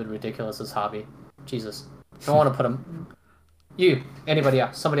getting a little bit ridiculous. This hobby, Jesus. I don't want to put them. Anybody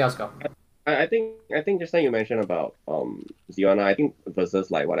else? Somebody else go. I think just now you mentioned about Ziona, I think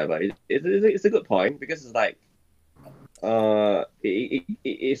versus like whatever, it's a good point because it's like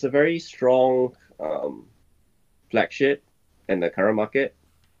it's a very strong flagship in the current market,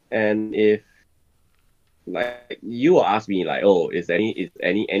 and if like you will ask me like, oh, is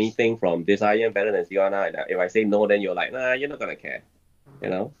anything from this IEM better than Ziona? And if I say no, then you're like, nah, you're not gonna care,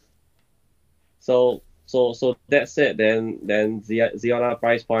 So that said, then Ziona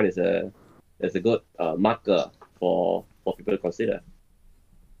price point is a good marker for people to consider.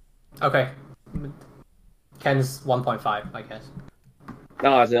 Okay. Ken's 1.5, I guess.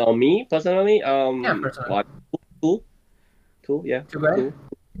 No, as in on me personally, personally. what, two, yeah, $2,000?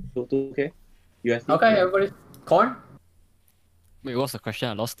 $2K USD. Okay, everybody. Corn? Wait, what's the question?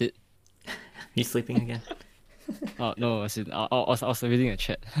 I lost it. You sleeping again? Oh no, I was reading a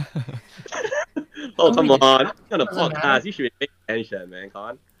chat. Oh come on! On a Doesn't podcast, matter. you should be paying attention, man. Come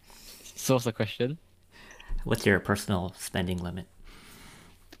on. So what's the question? What's your personal spending limit?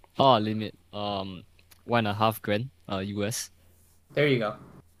 Oh, limit. $1.5 grand. US. There you go.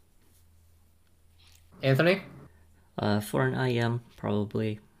 Anthony? For an IEM,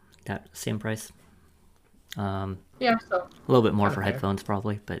 probably that same price. Yeah, so A little bit more Kinda for fair. headphones,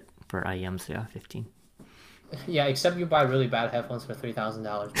 probably, but for IEMs, yeah, 15. yeah, except you buy really bad headphones for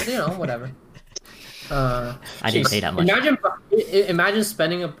 $3,000. But whatever. I didn't Jeez. pay that much. Imagine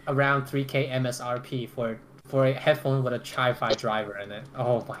spending around 3K MSRP for a headphone with a Chi-Fi driver in it.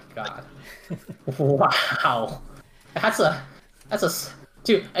 Oh my god! Wow, that's a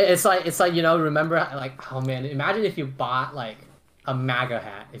dude. It's like remember like, oh man, imagine if you bought like a MAGA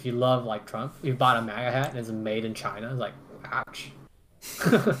hat. If you love like Trump, you bought a MAGA hat and it's made in China. It's like, ouch.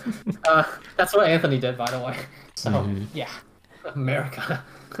 That's what Anthony did, by the way. So yeah, America.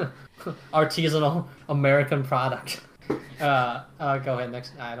 Artisanal American product. Go ahead.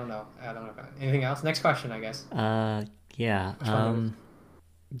 Next. I don't know. Anything else? Next question, I guess. Yeah. one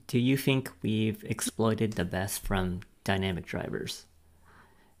Do you think we've exploited the best from dynamic drivers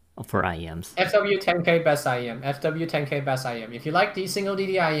for IEMs? FW10K best IEM. FW10K best IEM. If you like the single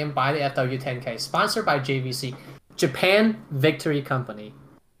DD IEM, buy the FW10K. Sponsored by JVC, Japan Victory Company.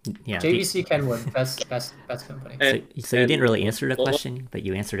 Yeah. JVC Kenwood, best company. So you didn't really answer the question, but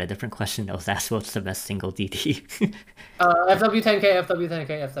you answered a different question that was asked, what's the best single DD?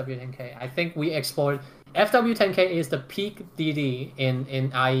 FW10K. I think we explored. FW10K is the peak DD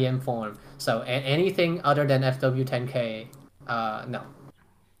in IEM form. So anything other than FW10K, no.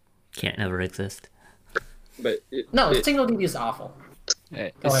 Can't never exist. But Single DD is awful.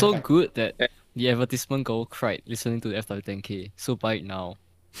 It's ahead, so Ken. good that the advertisement girl cried listening to the FW10K. So buy it now.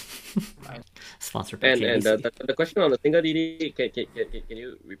 Sponsored by and JVC. the question on the single DD, can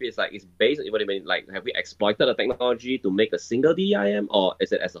you repeat? It's like, it's based. What do you mean? Like, have we exploited the technology to make a single DIM, or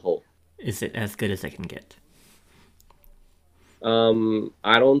is it as a whole? Is it as good as it can get?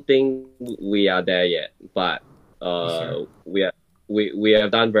 I don't think we are there yet, but Sure. we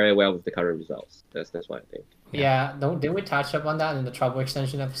have done very well with the current results. That's what I think. Yeah, didn't we touch up on that in the trouble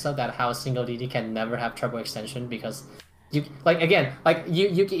extension episode? That how single DD can never have trouble extension because you like again like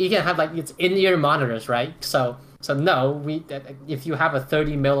you can have like it's in ear monitors, right? So no, if you have a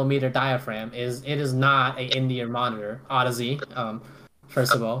 30 millimeter diaphragm, it is not a in ear monitor Odyssey.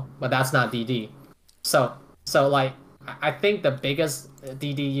 First of all, but that's not DD. So like I think the biggest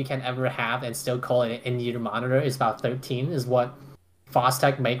DD you can ever have and still call it an in ear monitor is about 13 is what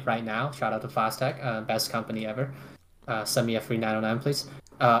Fostech make right now. Shout out to Fostech, best company ever. Send me a free 909, please.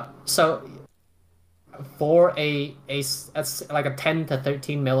 So for that's like a 10 to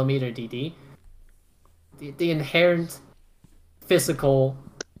 13 millimeter DD, the inherent physical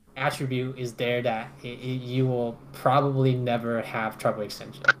attribute is there that you will probably never have trouble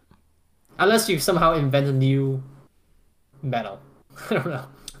extension, unless you somehow invent a new metal. I don't know.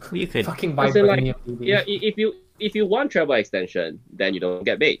 You could. Fucking As in, vibranium DD. Yeah, if you want treble extension, then you don't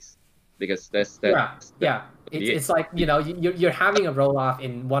get bass because that's yeah. It's like you're having a roll off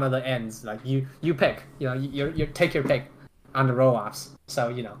in one of the ends. Like you pick. You take your pick on the roll offs.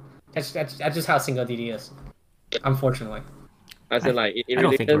 So that's just how single DD is. Unfortunately. As in, like in I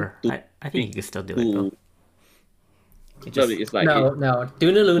don't think relation we're. to I think you can still do it though. it's like no.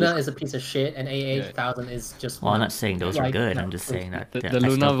 Duna Luna is a piece of shit, and AA1000 is just. Well, I'm not saying those are like, good. no, I'm just saying that The I still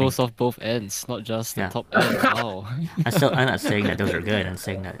Luna think- rolls off both ends, not just the Yeah. top end. Wow. I'm not saying that those are good. I'm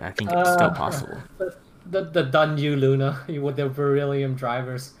saying that I think it's still possible. The Dunyu Luna with the beryllium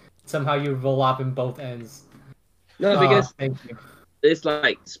drivers. Somehow you roll up in both ends. no because Thank you. it's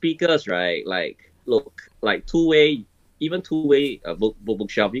like speakers, right? Like look, like two-way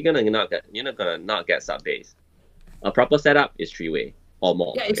bookshelf, you're not gonna not get sub bass. A proper setup is three-way or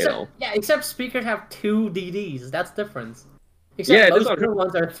more. Yeah, except speakers have two DDs. That's different. Except Yeah, most that's other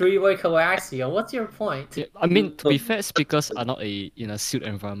ones are three-way coaxial. What's your point? Yeah, I mean, to be fair, speakers are not in a sealed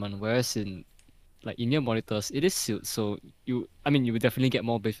environment, whereas in in-ear monitors, it is sealed. So you will definitely get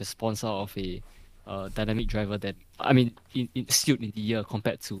more bass response out of a dynamic driver than in sealed in the ear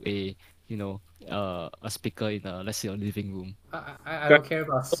compared to a speaker in let's say a living room. I don't care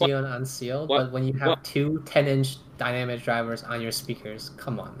about sealed and unsealed, what- but when you have what- two 10-inch dynamic drivers on your speakers,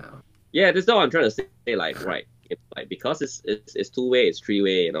 come on now. Yeah, that's what I'm trying to say. Like, right, it's like because it's two-way, it's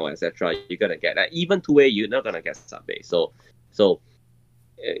three-way, etc. You're gonna get that. Even two-way, you're not gonna get sub bass. So,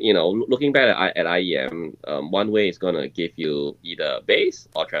 looking back at IEM, one way is gonna give you either bass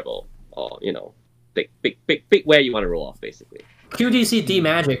or treble, or pick where you want to roll off, basically. QDC D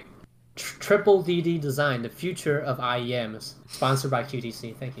Magic, triple DD design, the future of IEMs, sponsored by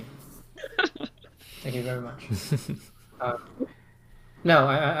QDC. Thank you. Thank you very much. No,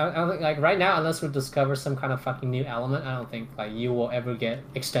 I don't think, like right now, unless we discover some kind of fucking new element, I don't think like you will ever get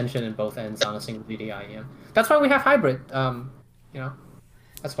extension in both ends on a single DD IEM. That's why we have hybrid.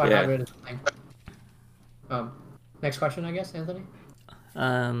 That's why Yeah. hybrid is a thing. Next question, I guess, Anthony.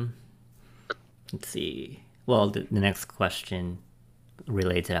 Let's see. Well, the next question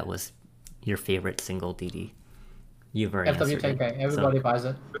related to that was your favorite single DD. You've already answered it. FW10K. Everybody buys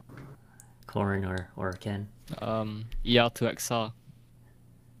it. Corn or Ken. ER2XR.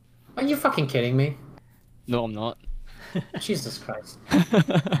 Are you fucking kidding me? No, I'm not. Jesus Christ.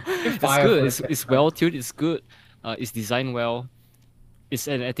 It's fired good. for It's, it. it's well tuned. It's good. It's designed well. It's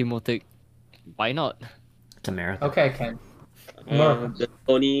an Etimotic. Why not? It's America. Okay, Ken. Merc. The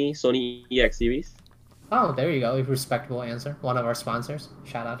Sony EX series. Oh, there you go. A respectable answer. One of our sponsors.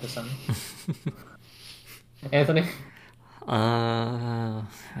 Shout out to Sony. Anthony, I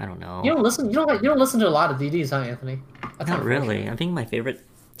don't know. you don't listen. You don't listen to a lot of DDs, huh, Anthony? That's Not really. unfortunate. I think my favorite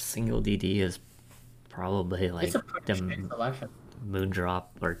single DD is probably like It's a pretty the shit selection. Moondrop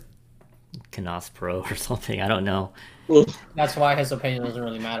or Canos Pro or something. I don't know. That's why his opinion doesn't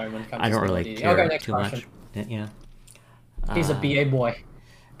really matter when it comes I to don't single really DD. care Okay, next too question. much. Yeah. He's a BA boy.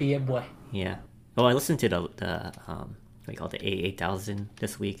 BA boy. Yeah. Oh, I listened to the what do you call it, the A8000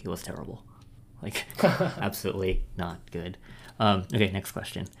 this week. It was terrible. Like absolutely not good. Okay, next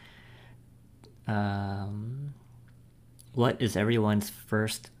question. What is everyone's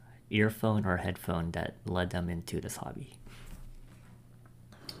first earphone or headphone that led them into this hobby?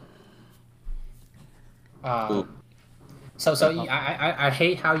 I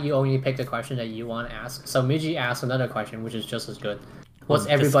hate how you only pick the question that you want to ask. So Miji asked another question, which is just as good. What's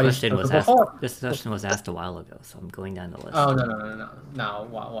everybody's This question was asked, before? this question was asked a while ago, so I'm going down the list. Oh no!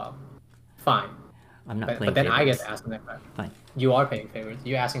 Well, fine. I'm not But playing then I get favorites. to ask the next question. Fine. You are paying favorites.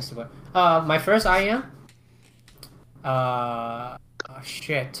 You asking stupid. My first IM.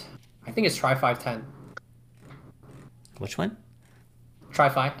 Shit. I think it's Tri 510. Which one?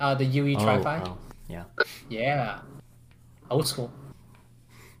 Tri-Fi. The UE Oh, Tri-Fi. oh, Yeah. Yeah. Old school.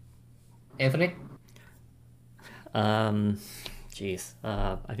 Anthony? Jeez.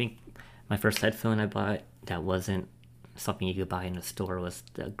 I think my first headphone I bought that wasn't something you could buy in a store was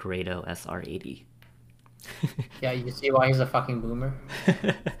the Grado SR80. Yeah, you see why he's a fucking boomer?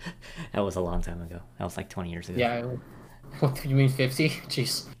 That was a long time ago. That was like 20 years ago. Yeah. What do you mean 50?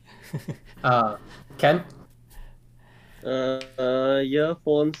 Jeez. Ken?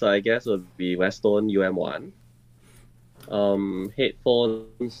 Earphones, I guess, would be Westone UM1.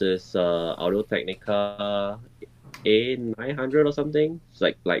 Headphones is Audio Technica A900 or something. It's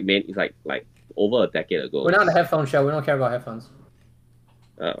like over a decade ago. We're not a headphone show. We don't care about headphones.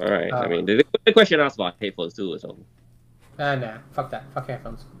 All right. I mean, the question asked about headphones too. So. Nah. Fuck that. Fuck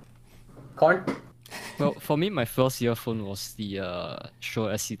headphones. Corn? Well, for me, my first earphone was the Shure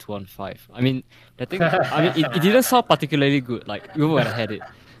SC215. I mean, the thing. I mean, it didn't sound particularly good, like even when I had it,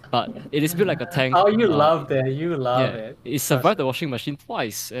 but it is built like a tank. Oh, you loved it. You love it. It survived the washing machine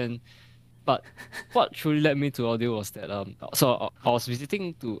twice, but what truly led me to audio was that so I was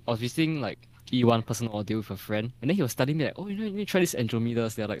visiting like E1 personal audio with a friend, and then he was telling me like, oh, you need to try these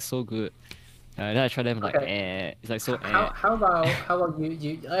Andromedas. They're like so good. And then I tried them like, it's like so. How about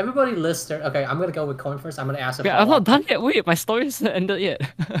you? Everybody list their. Okay, I'm gonna go with Corn first. I'm gonna ask. Yeah, I'm not done yet. Wait, my story isn't ended yet.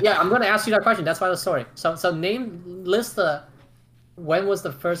 Yeah, I'm gonna ask you that question. That's why the story. So list the. When was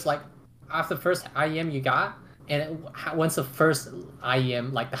the first after the first IEM you got, and when's the first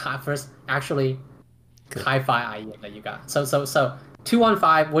IEM like the first actually hi-fi IEM that you got? So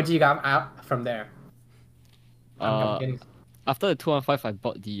 215. What do you got out from there? After the 215, I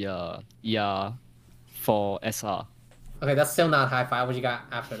bought the ER4 SR. Okay, that's still not hi-fi. What you got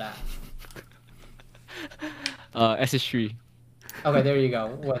after that? SS3. Okay, there you go.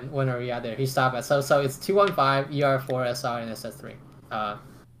 When are we at there? He stopped at so it's 215, ER4, SR, and SS3.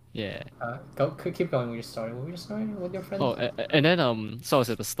 Yeah. Keep going with your story. What were you story with your friends? Oh, and then so I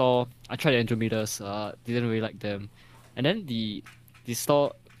was at the store. I tried the Andromedas. Didn't really like them, and then the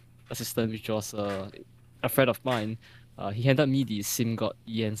store assistant, which was a friend of mine, he handed me the SimGod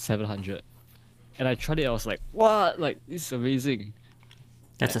EN700, and I tried it. I was like, what? Like, this is amazing.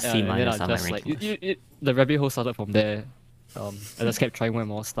 That's a C minus on my rankings. The rabbit hole started from there. I just kept trying more and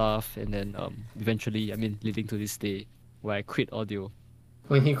more stuff, and then eventually, leading to this day where I quit audio.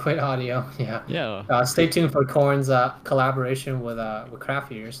 When he quit audio, yeah. Yeah. Stay tuned for Corn's collaboration with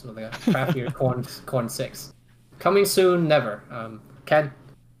Craft Ears, with the Craft Ear Corn 6. Coming soon, never. Ken,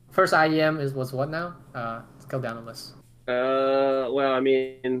 first IEM was what now? Let's go down the list. Well, I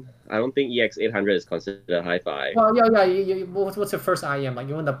mean, I don't think EX800 is considered hi-fi. Well, yeah. What's your first IEM? Like,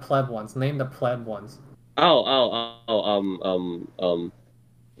 even the pleb ones. Name the pleb ones. Well,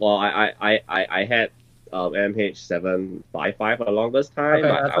 I had MH755 for the longest time.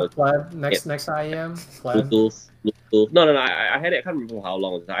 Okay, that's a pleb. Next IEM. Pleb. Bluetooth. No. I had it. I can't remember how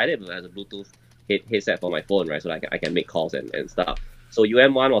long. I had it as a Bluetooth headset for my phone, right? So I can make calls and stuff. So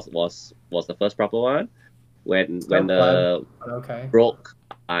UM1 was the first proper one. When the broke,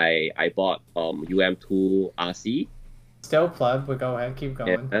 I bought UM2 RC. Still pleb, but go ahead, keep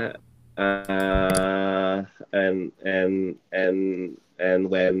going. And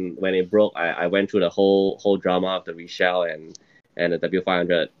when it broke, I went through the whole drama of the reshell and the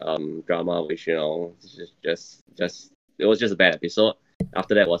W500 drama, which it was just a bad episode.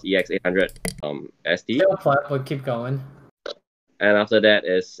 After that was EX800 ST. Still pleb, but keep going. And after that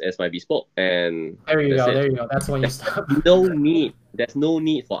is my bespoke, and there you go. That's when you stop. There's no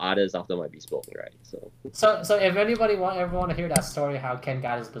need for others after my bespoke, right? So if anybody ever want to hear that story, how Ken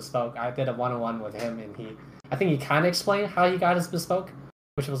got his bespoke, I did a 101 with him, and I think he kind of explained how he got his bespoke,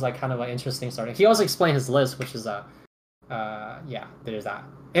 which was like kind of an interesting story. He also explained his list, which is there's that.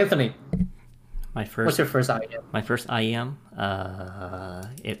 Anthony, what's your first IEM? My first IEM,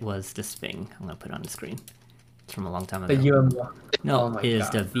 it was this thing. I'm gonna put it on the screen. It's from a long time ago. The UM1. No, it is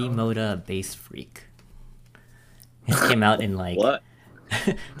the V-Moda Bass Freak. It came out in like what?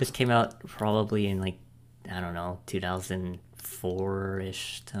 This came out probably in like, I don't know,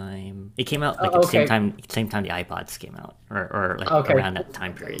 2004-ish time. It came out like at the same time the iPods came out, or like around that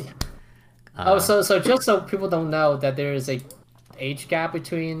time period. So just so people don't know that there is a age gap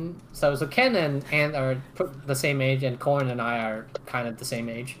between so Ken and Ant are the same age, and Corn and I are kind of the same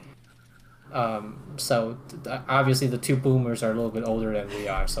age. So obviously the two boomers are a little bit older than we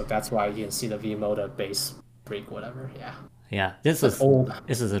are, so that's why you can see the V-Moda Bass Freak, whatever. Yeah, this is old.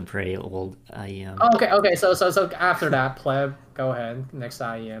 This is a pretty old IEM. Okay. So after that, pleb, go ahead. Next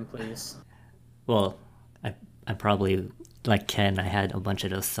IEM, please. Well, I probably, like Ken, I had a bunch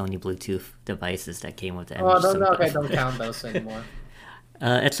of those Sony Bluetooth devices that came with the MH755. Don't count those anymore.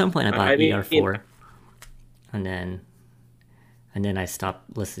 At some point, I bought ER4. and then I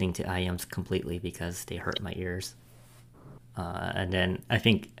stopped listening to IEMs completely because they hurt my ears. And then I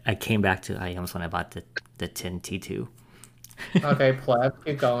think I came back to IEMs when I bought the Tin T2. Okay, pleb,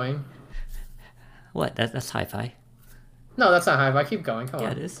 keep going. What? That's hi-fi. No, that's not hi-fi. Keep going. Come Yeah,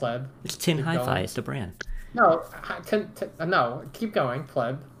 on, it is. pleb. It's Tin Keep Hi-Fi. going. It's the brand. No, no. Keep going,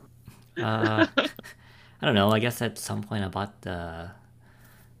 pleb. I don't know. I guess at some point I bought the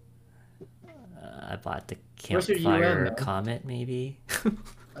Where's your Campfire UN, Comet maybe,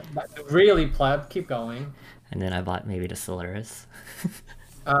 Really, pleb. Keep going. and then I bought maybe the Solaris,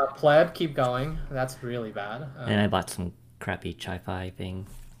 Pleb, keep going. That's really bad. and I bought some crappy Chi-Fi thing.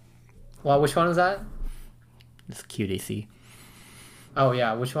 Well, which one is that? It's QDC Oh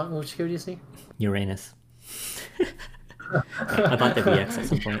yeah, which one? Which QDC? Uranus. I bought the VX at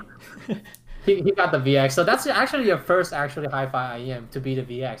some point. He got the VX. So that's actually your first actually hi-fi IEM to be the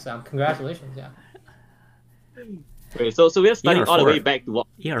VX. Congratulations, yeah. Okay, so we're starting all the way ER4. back to what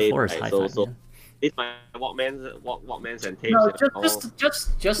ER4 is hi-fi. so Man. it's my Walkmans and tapes. No, and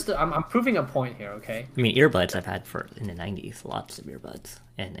just I'm proving a point here, okay? I mean, earbuds I've had for in the 90s, lots of earbuds,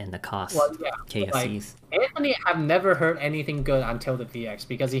 and the cost Well, yeah, KSCs. Anthony, I've never heard anything good until the VX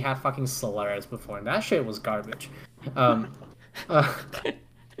because he had fucking Solaris before, and that shit was garbage.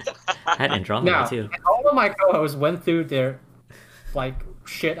 Had Andromeda Now, too. all of my co-hosts went through their like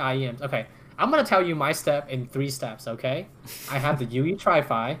shit IEMs. Okay, I'm gonna tell you my step in 3 steps. Okay, I have the UE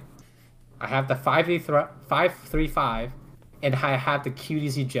Tri-Fi, I have the 535, and I have the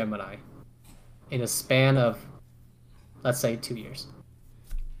QDC Gemini. In a span of, let's say, 2 years.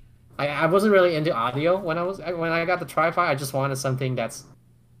 I wasn't really into audio when I got the Tri-Fi. I just wanted something that's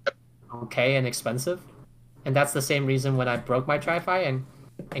okay and expensive, and that's the same reason when I broke my Tri-Fi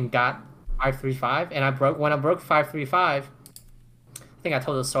and got 535, and when I broke 535, I think I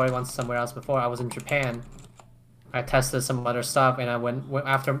told the story once somewhere else before. I was in Japan. I tested some other stuff, and I went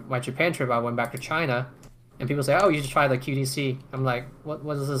after my Japan trip. I went back to China, and people say, "Oh, you should try the QDC." I'm like, "What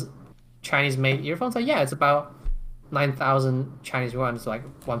is this Chinese-made earphones?" Like, yeah, it's about 9,000 Chinese yuan. It's like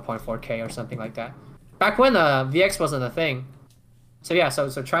 1.4K or something like that. Back when VX wasn't a thing. So yeah, so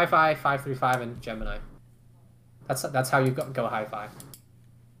Tri-Fi, 535, and Gemini. That's how you go hi-fi.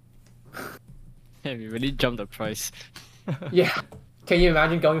 Yeah, we really jumped the price. Yeah. Can you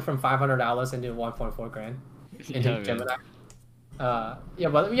imagine going from $500 into 1.4 grand into Yeah, man. Gemini? Yeah,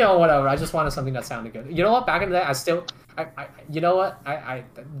 but whatever. I just wanted something that sounded good. You know what? Back in the day, you know what?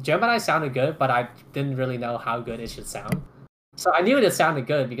 Gemini sounded good, but I didn't really know how good it should sound. So I knew it sounded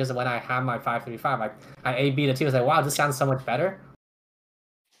good because when I had my 535, I A/B the two. I was like, wow, this sounds so much better.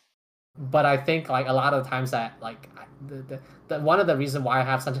 But I think like a lot of the times that like the one of the reasons why I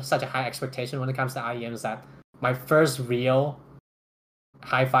have such a high expectation when it comes to IEMs is that my first real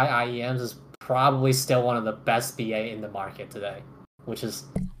hi-fi IEMs is probably still one of the best BA in the market today, which is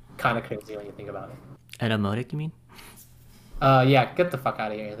kind of crazy when you think about it. Etymotic, you mean? Yeah, get the fuck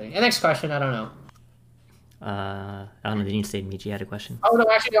out of here, Anthony. And next question, I don't know. I don't know. Did you say Michi had a question? Oh no,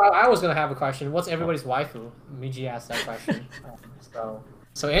 actually, I was gonna have a question. What's everybody's waifu? Miji asked that question.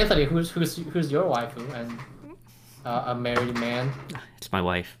 So Anthony, who's your waifu and a married man? It's my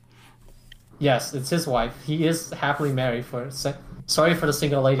wife. Yes, it's his wife. He is happily married. Sorry for the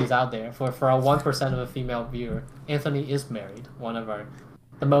single ladies out there. For a 1% of a female viewer, Anthony is married. One of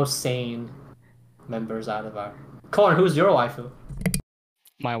the most sane members out of our. Corn, who's your waifu?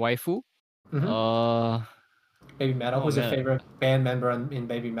 My waifu? Mhm. Baby Metal. Oh, Who's your man. favorite band member in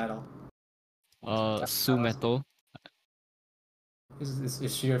Baby Metal? Su Metal.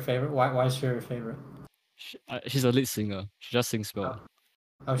 Is she your favorite? Why is she your favorite? She's a lead singer. She just sings well.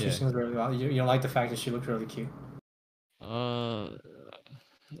 Oh, she Yeah. sings really well. You don't like the fact that she looks really cute. More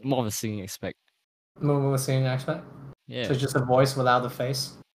of a singing aspect. More singing aspect. Yeah. So it's just a voice without the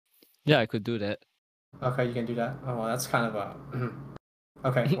face. Yeah, I could do that. Okay, you can do that. Oh, well, that's kind of a.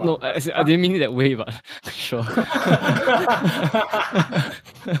 Okay. No, Well. I didn't mean it that way, but sure.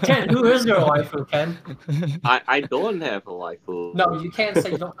 Ken, who is your waifu, Ken? I don't have a waifu. No, you can't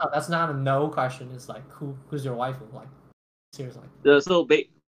say you don't know. That's not a no question. It's like who's your waifu? Like seriously. So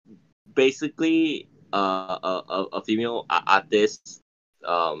basically, a female artist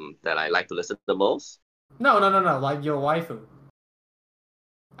that I like to listen to the most. No. Like your waifu.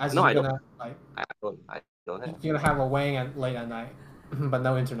 As No, you're I don't. gonna like I don't have. you're gonna have a wang late at night, but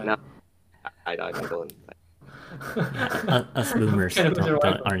no internet. No. I don't. Us boomers Ken, who's your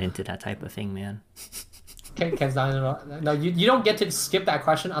waifu? aren't into that type of thing, man. Ken's not in a, no, you don't get to skip that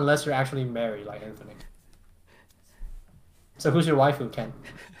question unless you're actually married, like Anthony. So who's your waifu, Ken?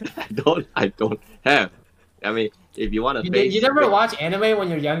 I don't have I mean, if you want to You, face, you never watch anime when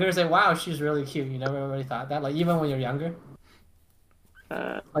you're younger? Say, wow, she's really cute. You never really thought that? Like, even when you're younger?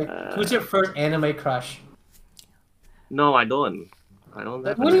 Like, who's your first anime crush? No, I don't. I don't.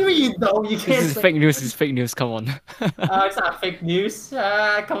 Like, what do you mean you don't? You can't This is say- fake news. It's fake news. Come on. It's not fake news.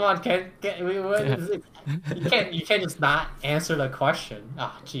 Come on, you can't just not answer the question.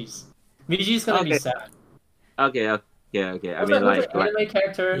 Ah, jeez. Miji's gonna be Okay. sad. Okay. I Who's mean, the like anime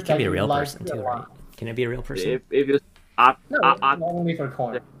character It that can be a you real like person a too, lot? right? Can it be a real person? if you art, No, art, not only for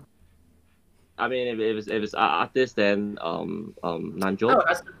corn. I mean, if it's artist, then Nanjo, No,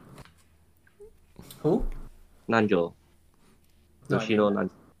 that's who? Nanjo, No Yoshino idea. Nanjo.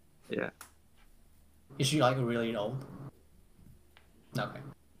 Yeah. Is she like really old? Okay.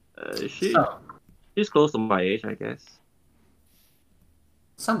 She's close to my age, I guess.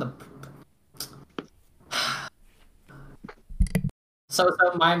 Some the. So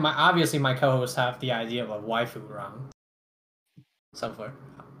my obviously my co-hosts have the idea of a waifu wrong. So far,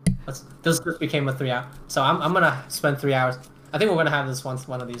 this just became a 3 hour. So I'm gonna spend 3 hours. I think we're gonna have this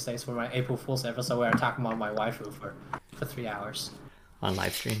one of these days for my April Fool's episode where I talk about my waifu for 3 hours On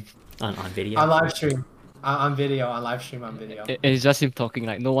live stream? On video? on live stream, on video, on live stream, on video. And it's just him talking.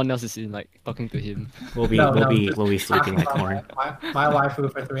 Like no one else is in like talking to him. We'll be No, we'll no, be just we'll be sleeping like talking corn. about my waifu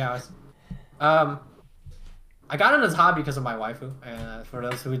for 3 hours. I got into this hobby because of my waifu, and for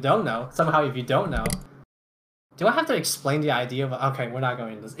those who don't know, somehow if you don't know, do I have to explain the idea of? Okay, we're not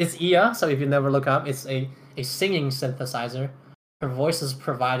going into this. It's Ia, so if you never look up, it's a singing synthesizer. Her voice is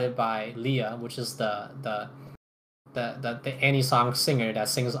provided by Leah, which is the Annie-song singer that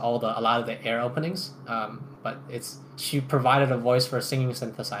sings a lot of the air openings. But she provided a voice for a singing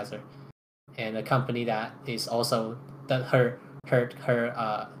synthesizer, and a company that is also her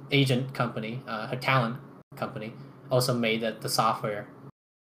agent company, her talent company, also made the software.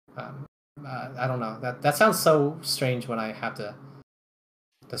 I don't know. That sounds so strange when I have to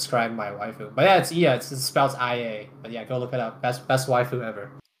describe my waifu. But yeah, it's Ia. It spells IA. But yeah, go look it up. Best waifu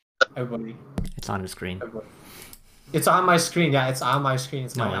ever. Everybody. It's on the screen. Everybody. It's on my screen. Yeah, it's on my screen.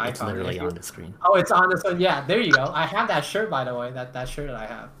 It's No, my it's icon. literally on the screen. Oh, it's on this one. Yeah, there you go. I have that shirt, by the way. That shirt that I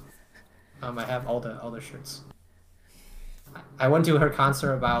have. I have all the shirts. I went to her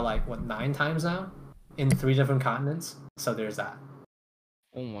concert about 9 times now, in 3 different continents. So there's that.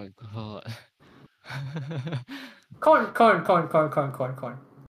 Oh my god. Corn.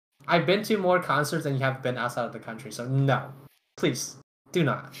 I've been to more concerts than you have been outside of the country. So no, please do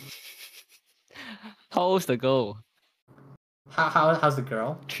not. How old's the girl? How's the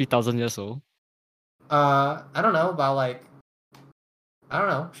girl? 3,000 years old. I don't know about I don't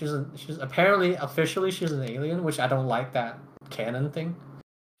know. She's apparently officially she's an alien, which I don't like that canon thing.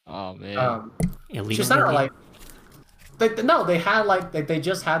 Oh man. Illegal She's not alien? they had they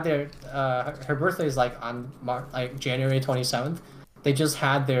just had their her birthday is on January 27th. They just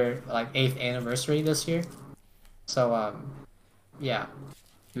had their 8th anniversary this year. So yeah.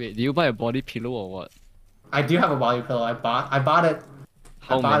 Wait, do you buy a body pillow or what? I do have a body pillow. I bought it.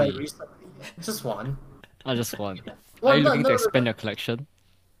 How I bought many? it recently. Just one. I just one. Well, Are you no, looking no, to no. expand your collection?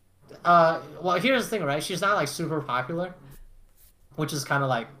 Well, here's the thing, right? She's not super popular, which is kind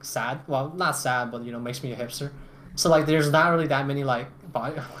of sad. Well, not sad, but makes me a hipster. So there's not really that many body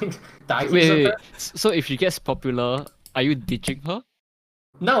daikis Wait, of wait, her. wait. So if she gets popular, are you ditching her?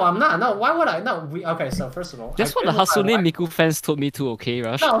 No, I'm not. No, why would I? No, okay. So first of all, That's I've what the been with my Hatsune wife- Miku fans told me too, okay,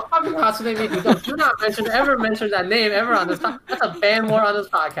 Rush? No, fucking Hatsune Miku. Don't do not ever mention that name ever on this. That's a ban more on this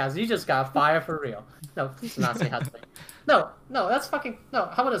podcast. You just got fired for real. No, please do not say Hatsune. No, that's fucking no.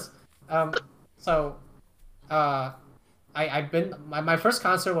 How about this? So, I've been my first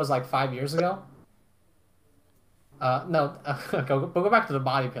concert was 5 years ago. No, go back to the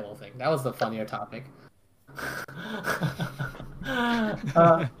body pillow thing. That was the funnier topic.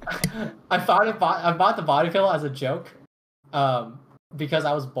 I bought the body pillow as a joke, because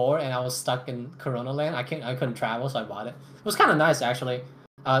I was bored and I was stuck in Corona Land. I couldn't travel, so I bought it. It was kind of nice actually.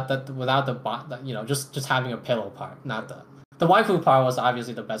 That without just having a pillow part, not the waifu part was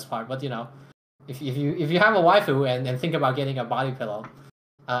obviously the best part. But if you have a waifu and think about getting a body pillow,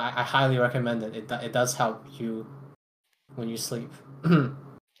 I highly recommend it. It does help you when you sleep.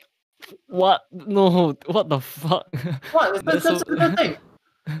 What? No, what the fuck? What? That's That's a good thing.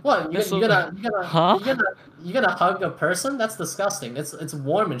 What? That's You're gonna Huh? you're gonna hug a person? That's disgusting. It's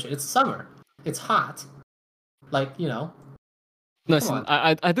warm and shit. It's summer. It's hot. No, Come listen,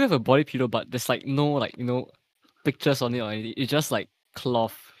 on. I do have a body pillow, but there's no pictures on it or anything. It's just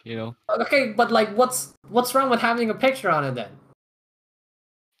cloth, Okay, but what's wrong with having a picture on it then?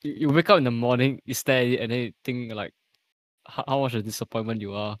 You wake up in the morning, you stare at it, and then you think how much a disappointment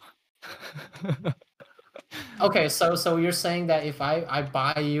you are. Okay, so you're saying that if I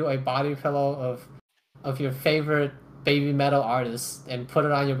buy you a body pillow of your favorite baby metal artist and put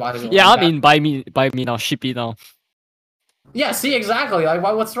it on your body pillow, Yeah, I that- mean, buy me now, ship it now. yeah, see exactly. Like,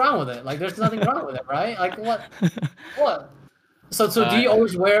 what's wrong with it? Like, there's nothing wrong with it, right? Like, what? So do you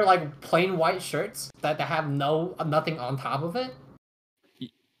always wear like plain white shirts that have nothing on top of it?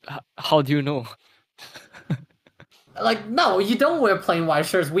 How do you know? Like, no, you don't wear plain white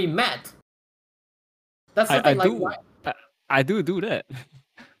shirts. We met. That's the I thing. Like, do. why? I do that.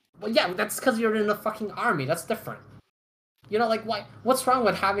 Well, yeah, that's because you're in the fucking army. That's different. You know, like, why? What's wrong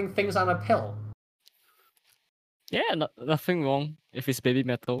with having things on a pill? Yeah, nothing wrong if it's baby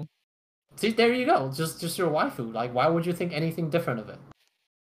metal. See, there you go. Just your waifu. Like, why would you think anything different of it?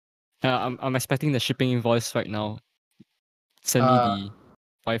 I'm expecting the shipping invoice right now. Send me the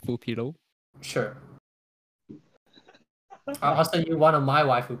waifu pillow. Sure. I'll send you one of my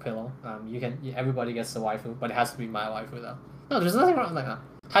waifu pillow. Everybody gets the waifu, but it has to be my waifu though. No, there's nothing wrong with that.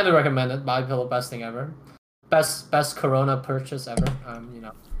 Highly recommend it. My pillow, best thing ever. Best Corona purchase ever.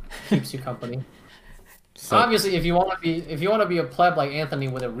 Keeps you company. So, Obviously, if you want to be a pleb like Anthony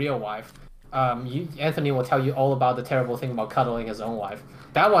with a real wife, Anthony will tell you all about the terrible thing about cuddling his own wife.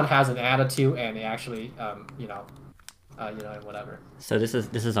 That one has an attitude, and it actually, and whatever. so this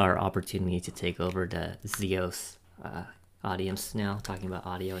is our opportunity to take over the Zeos audience now, talking about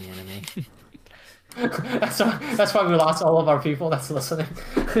audio and anime. That's why we lost all of our people that's listening.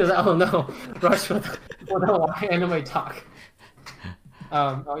 Because oh no, Rush with anime talk.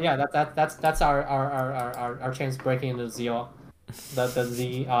 Oh yeah, that's our chance breaking into the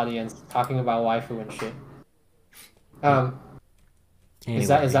Z audience talking about waifu and shit. Anyway,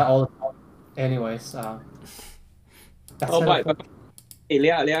 Is that all? Anyways, that's Oh, it. but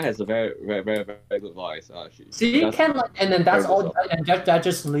Leah has a very, very, very, very good voice. See, you does- can and then that's very all, good and that's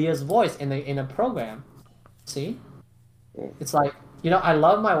just Leah's voice in a program. See, Mm. it's like I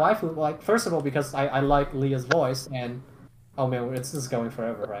love my waifu. Like first of all, because I like Leah's voice, and oh man, this is going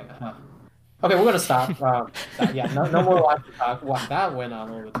forever, right? Huh. Okay, we're gonna stop. No more waifu talk. Wow, that went on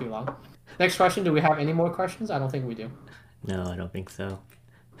a little bit too long. Next question. Do we have any more questions? I don't think we do. no, I don't think so.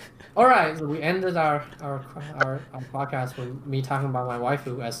 All right, so we ended our podcast with me talking about my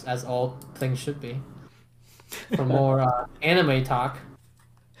waifu, as all things should be. For more anime talk,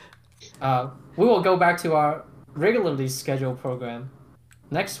 we will go back to our regularly scheduled program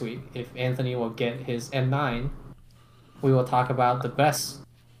next week. If Anthony will get his M9, we will talk about the best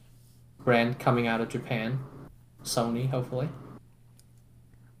brand coming out of Japan, Sony, hopefully.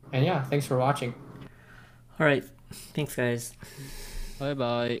 And yeah, thanks for watching. All right, thanks, guys. Bye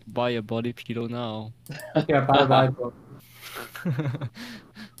bye. Buy a body pillow now. Yeah, bye bye.